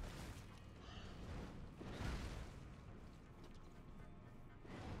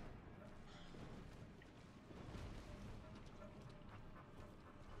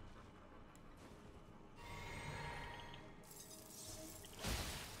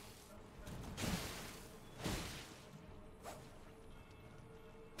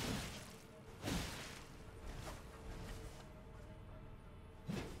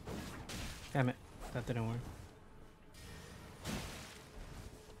 Damn it, that didn't work.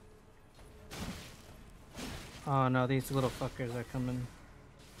 Oh no, these little fuckers are coming.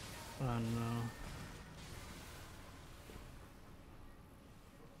 Oh no.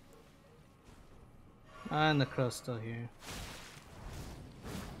 And the crow's still here.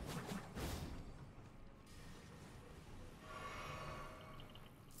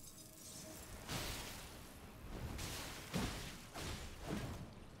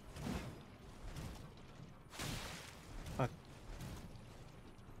 Fuck.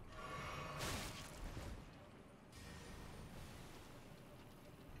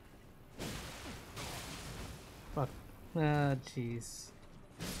 Fuck. Ah, jeez.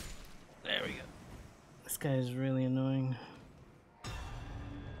 There we go. This guy is really annoying.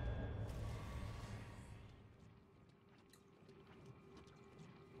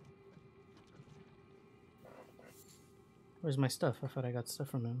 Where's my stuff? I thought I got stuff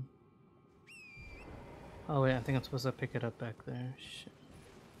from him. Oh wait, I think I'm supposed to pick it up back there. Shit.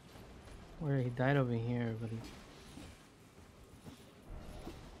 Where he died over here, but he...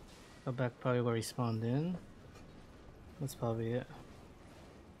 Go back probably where he spawned in. That's probably it.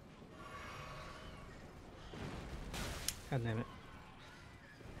 God damn it.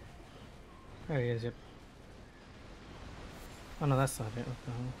 There he is, yep. Oh no, that's not it. What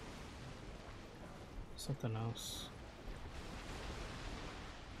the hell? Something else.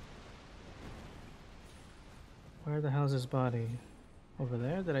 Where the hell's his body? Over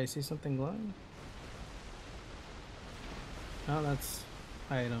there? Did I see something glowing? Oh, that's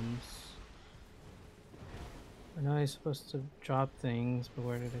items. I know he's supposed to drop things, but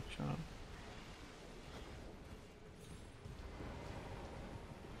where did it drop?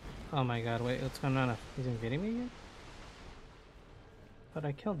 Oh my god, wait, what's going on? He's invading me again? But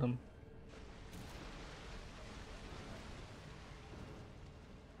I killed him.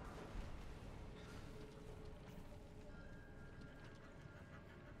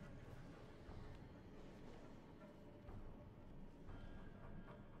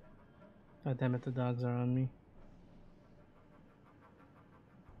 God damn it, the dogs are on me.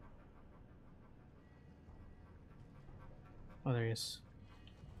 Oh, there he is.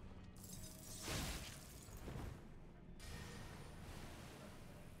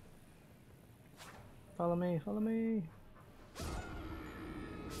 Follow me, follow me.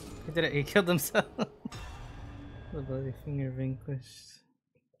 He did it, he killed himself. The bloody finger vanquished.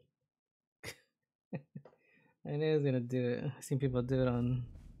 I knew he was gonna do it. I've seen people do it on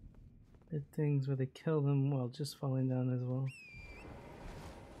good things where they kill them while just falling down as well.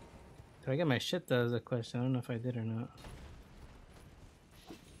 Did I get my shit though is the question. I don't know if I did or not.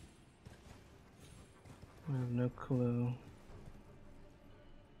 I have no clue.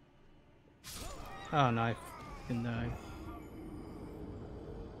 Oh no, I fucking died.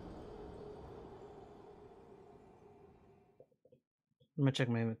 I'm gonna check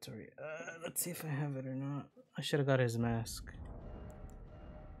my inventory. Let's see if I have it or not. I should have got his mask.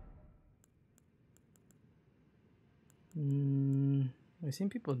 I've seen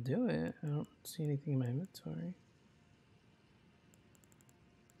people do it. I don't see anything in my inventory.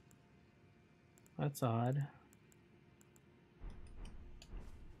 That's odd.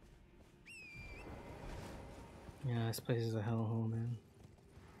 Yeah, this place is a hellhole, man.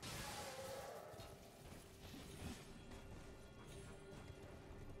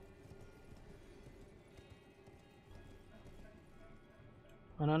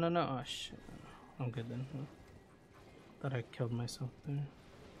 Oh, no, no, no. Oh, shit. I'm good then. Oh, thought I killed myself there.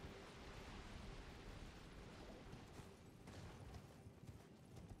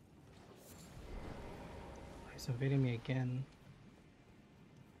 He's invading me again.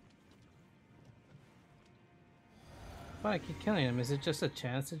 Why I keep killing him? Is it just a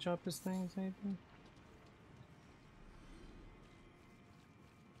chance to drop his things, maybe?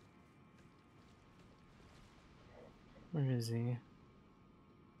 Where is he?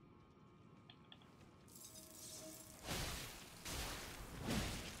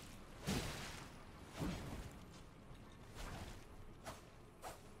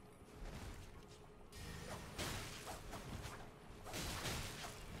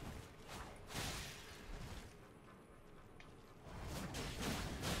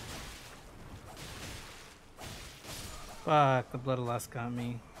 Fuck, the bloodlust got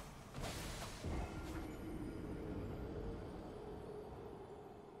me.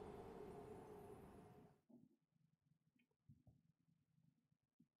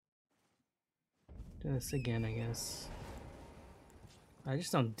 Do this again, I guess. I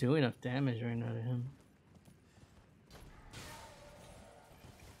just don't do enough damage right now to him.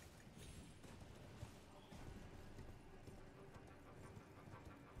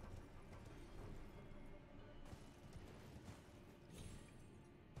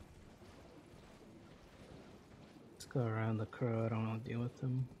 Let's go around the crow. I don't want to deal with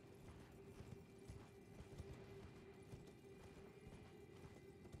him.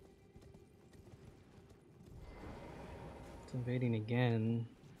 It's invading again.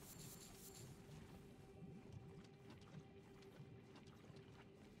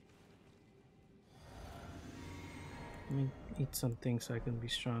 Let me eat something so I can be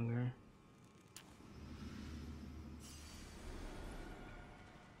stronger.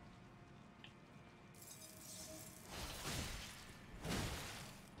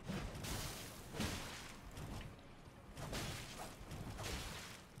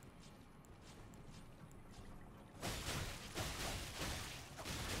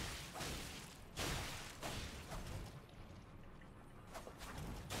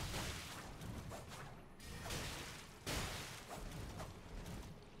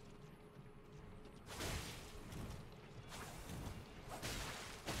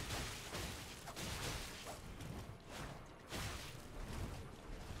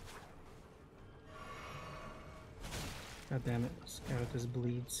 God damn it, Scarabus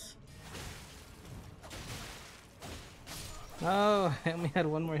bleeds. Oh, I only had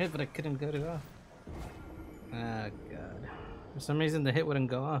one more hit, but I couldn't get it off. Ah, God. For some reason, the hit wouldn't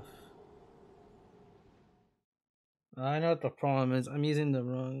go off. I know what the problem is. I'm using the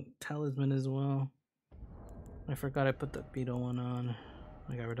wrong talisman as well. I forgot I put the beetle one on.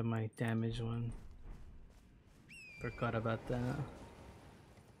 I got rid of my damage one. Forgot about that.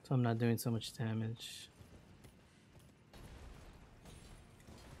 So I'm not doing so much damage.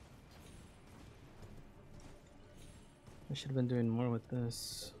 I should have been doing more with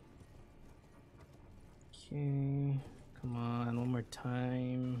this. Okay, come on, one more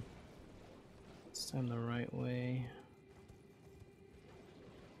time. This time the right way.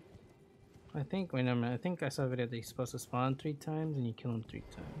 I think, wait a minute, I think I saw a video that he's supposed to spawn 3 times and you kill him 3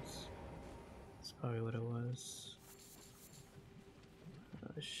 times. That's probably what it was.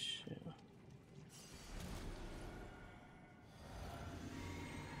 Oh shit.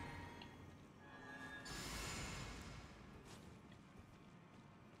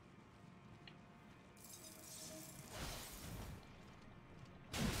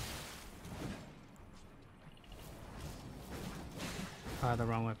 Ah, the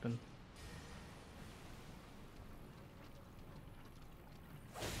wrong weapon.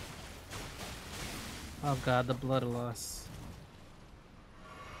 Oh god, the blood loss.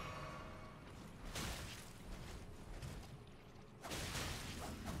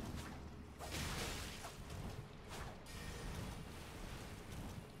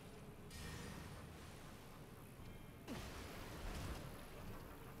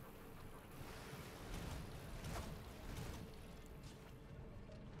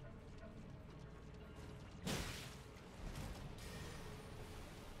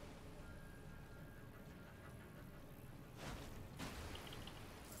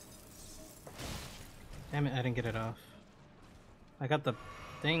 Damn it, I didn't get it off. I got the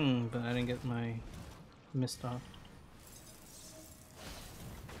thing, but I didn't get my mist off.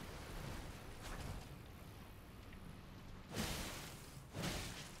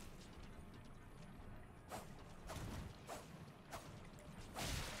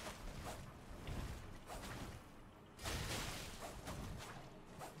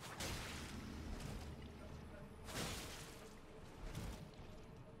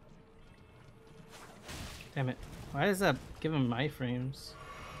 Damn it. Why does that give him iframes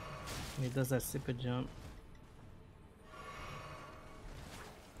when he does that stupid jump?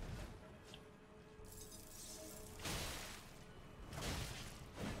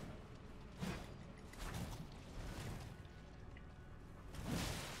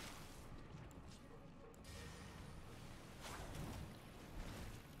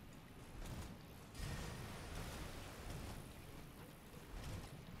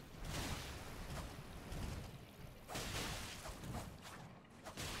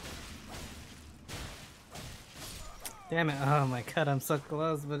 Damn it, oh my god, I'm so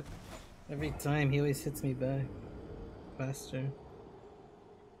close, but every time he always hits me back faster.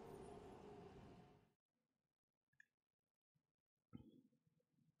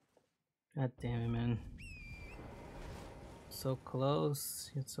 God damn it, man. So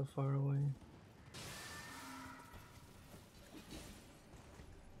close, yet so far away.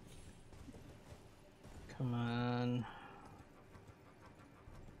 Come on.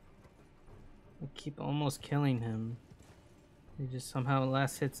 I keep almost killing him. He just somehow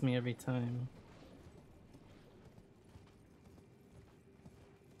last hits me every time.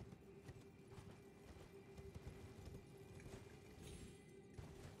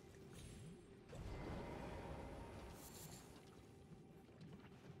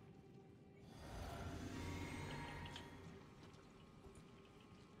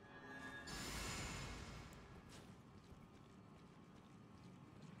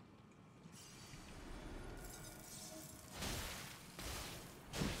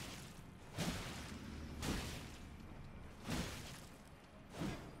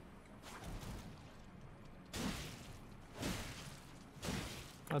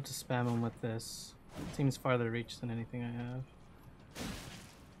 I'll just spam him with this. It seems farther reach than anything I have.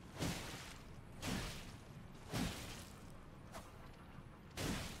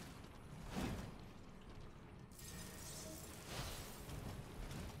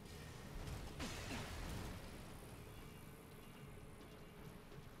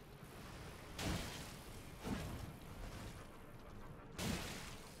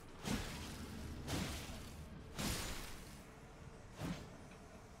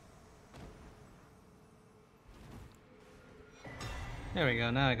 There we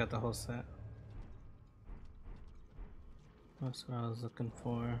go, now I got the whole set. That's what I was looking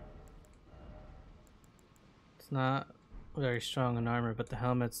for. It's not very strong in armor, but the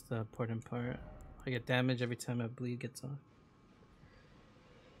helmet's the important part. I get damage every time my bleed gets off.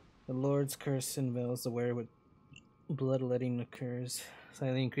 The Lord's Curse enveils the wearer with bloodletting occurs.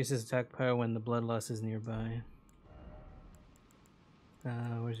 Slightly increases attack power when the blood loss is nearby.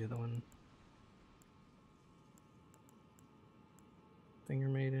 Where's the other one? Finger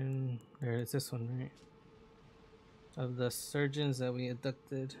Maiden. There, it's this one, right? Of the surgeons that we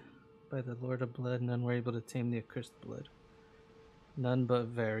abducted by the Lord of Blood, none were able to tame the accursed blood. None but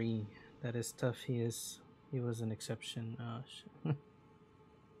Very. That is tough he is. He was an exception. Oh shit.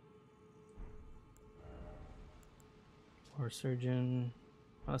 War surgeon.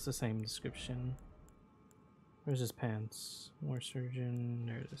 Oh, it's the same description. Where's his pants? War surgeon.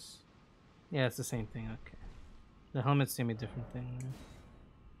 There it is. Yeah, it's the same thing. Okay. The helmet's gonna be a different thing.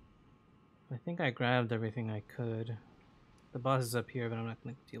 I think I grabbed everything I could. The boss is up here, but I'm not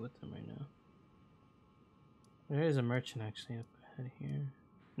gonna deal with them right now. There is a merchant actually up ahead here.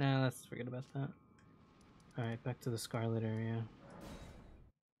 Nah, let's forget about that. Alright, back to the Scarlet area.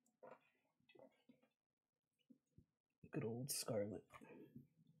 Good old Scarlet.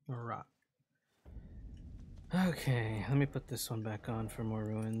 Rock. Okay, let me put this one back on for more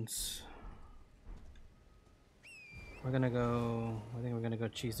ruins. We're gonna go... I think we're gonna go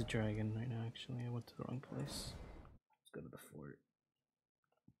cheese the dragon right now, actually. I went to the wrong place. Let's go to the fort.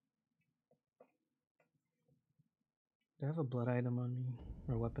 Do I have a blood item on me?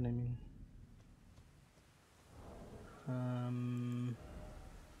 Or weapon, I mean.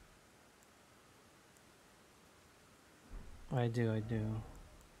 I do.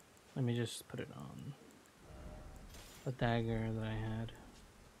 Let me just put it on. A dagger that I had.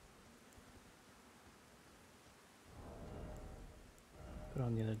 Put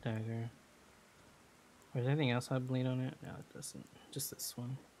on the other dagger. Or does anything else have bleed on it? No, it doesn't. Just this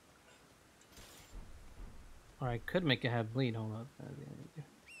one. Or I could make it have bleed. Hold up.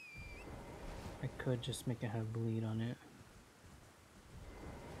 I could just make it have bleed on it.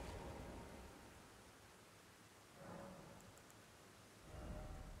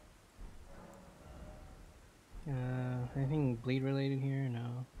 Anything bleed related here?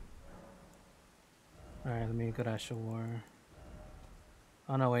 No. Alright, let me go to Asha War.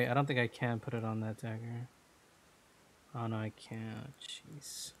 Oh no, wait, I don't think I can put it on that dagger. Oh no, I can't.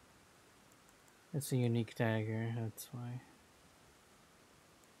 Jeez. It's a unique dagger, that's why.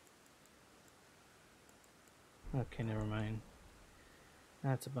 Okay, never mind.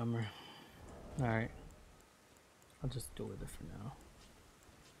 That's a bummer. Alright. I'll just do with it for now.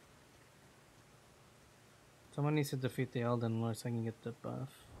 Someone needs to defeat the Elden Lord so I can get the buff.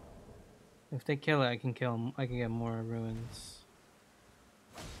 If they kill it, I can get more ruins.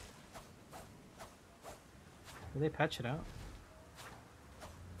 Did they patch it out?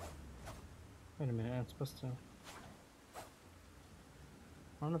 Wait a minute, I'm supposed to... I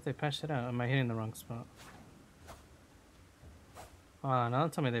don't know if they patched it out. Am I hitting the wrong spot? Oh, now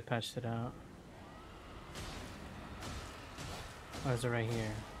tell me they patched it out. Or is it right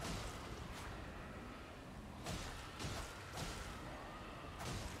here?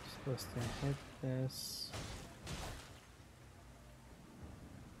 Supposed to hit this.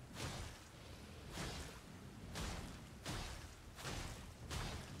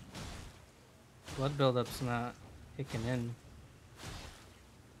 Blood buildup's not kicking in.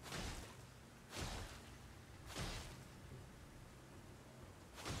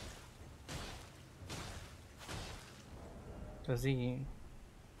 Does he?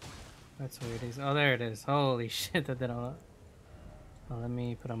 That's weird. Oh, there it is. Holy shit, that did a lot. Oh, let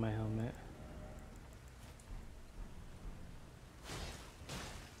me put on my helmet.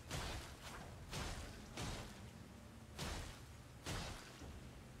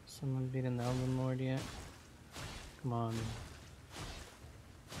 Someone beaten the Elden Lord yet? Come on.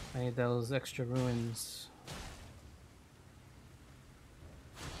 I need those extra ruins.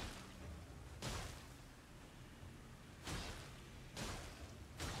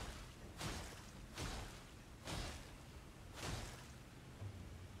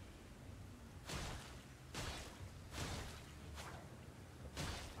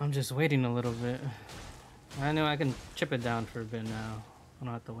 I'm just waiting a little bit. I know I can chip it down for a bit now. I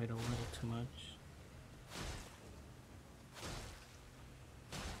don't have to wait a little too much.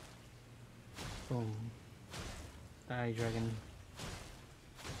 Boom. Die, dragon.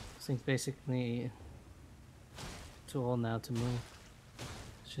 This thing's basically too old now to move.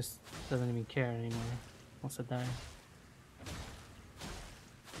 It just doesn't even care anymore. Wants to die.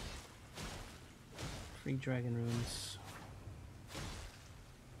 Free dragon runes.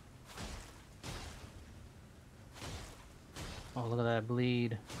 Oh, look at that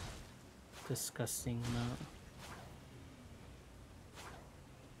bleed. Disgusting amount.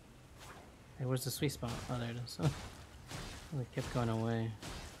 Hey, where's the sweet spot? Oh, there it is. It kept going away.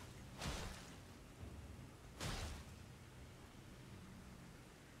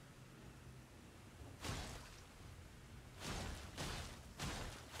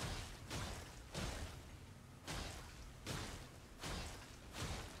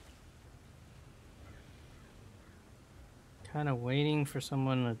 Kind of waiting for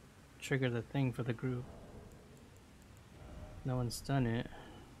someone to trigger the thing for the group. No one's done it.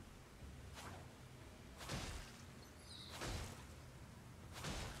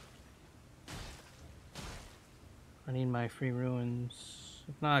 I need my free ruins.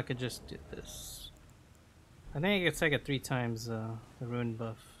 If not, I could just do this. I think it's like a 3 times the ruin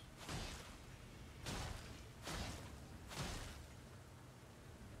buff.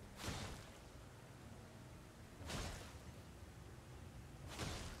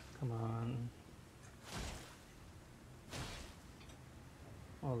 Come on.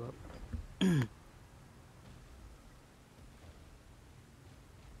 Hold up.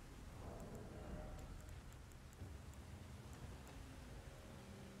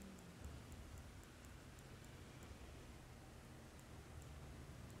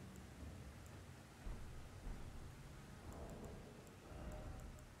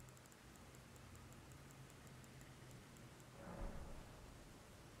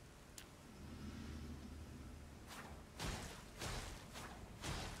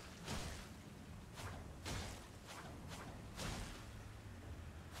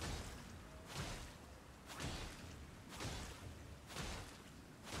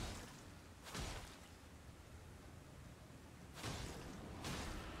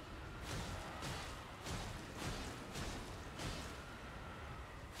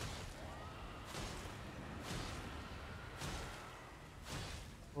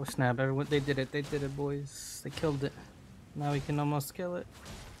 Oh snap, everyone, they did it, boys. They killed it. Now we can almost kill it.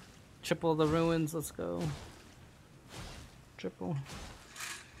 Triple the ruins, let's go. Triple.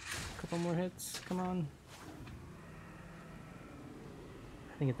 Couple more hits, come on.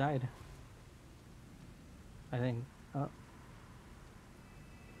 I think it died. I think. Oh.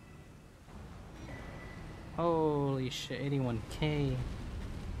 Holy shit, 81k.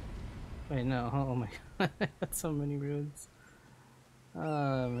 Wait, no, oh my god, I got so many ruins.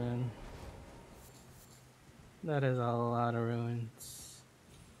 Oh man. That is a lot of ruins.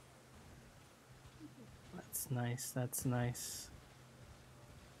 That's nice, that's nice.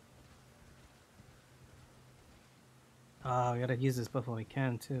 Oh, we gotta use this buff while we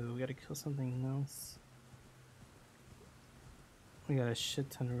can too. We gotta kill something else. We got a shit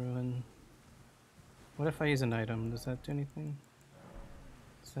ton of ruin. What if I use an item? Does that do anything?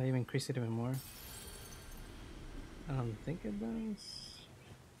 Does that even increase it even more? I don't think it does.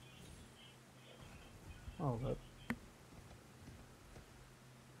 Hold up.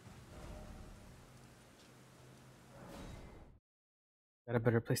 Got a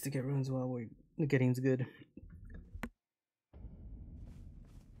better place to get runes while the getting's good.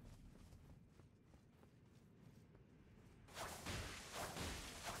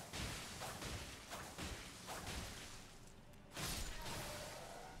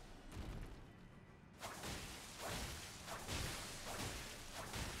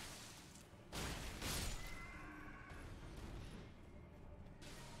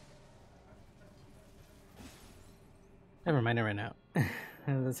 Never mind, it ran out.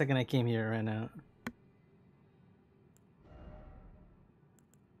 The second I came here, it ran out.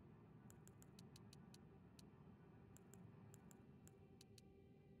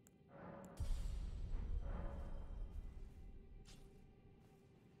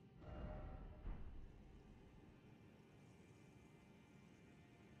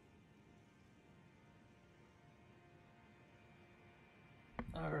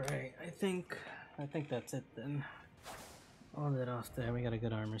 Alright, I think that's it then. All that off there, we got a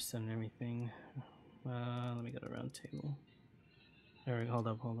good armor set and everything. Let me get a round table. Alright, hold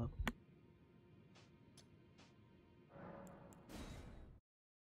up.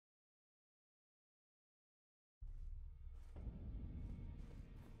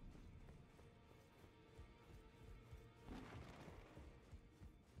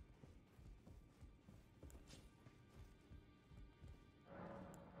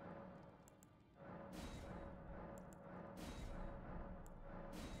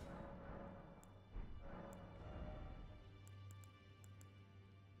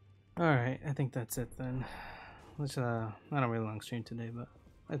 Alright, I think that's it then. Let's not a really long stream today, but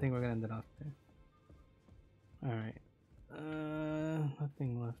I think we're gonna end it off there. Alright.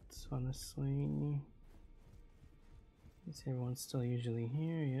 Nothing left, honestly. Is everyone's still usually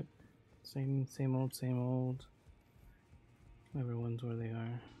here? Yep. Same old. Everyone's where they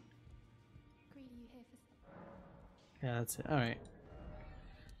are. Yeah, that's it. Alright.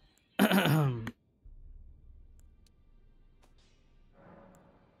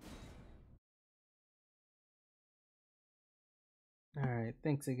 Alright,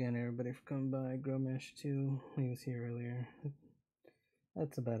 thanks again everybody for coming by. Gromash 2, he was here earlier.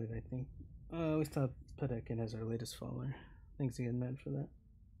 That's about it, I think. We still have Pedekin as our latest follower. Thanks again, man, for that.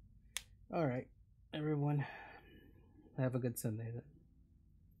 Alright, everyone. Have a good Sunday then.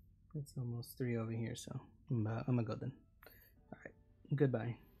 It's almost 3 over here, so I'm gonna go then. Alright,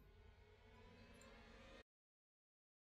 goodbye.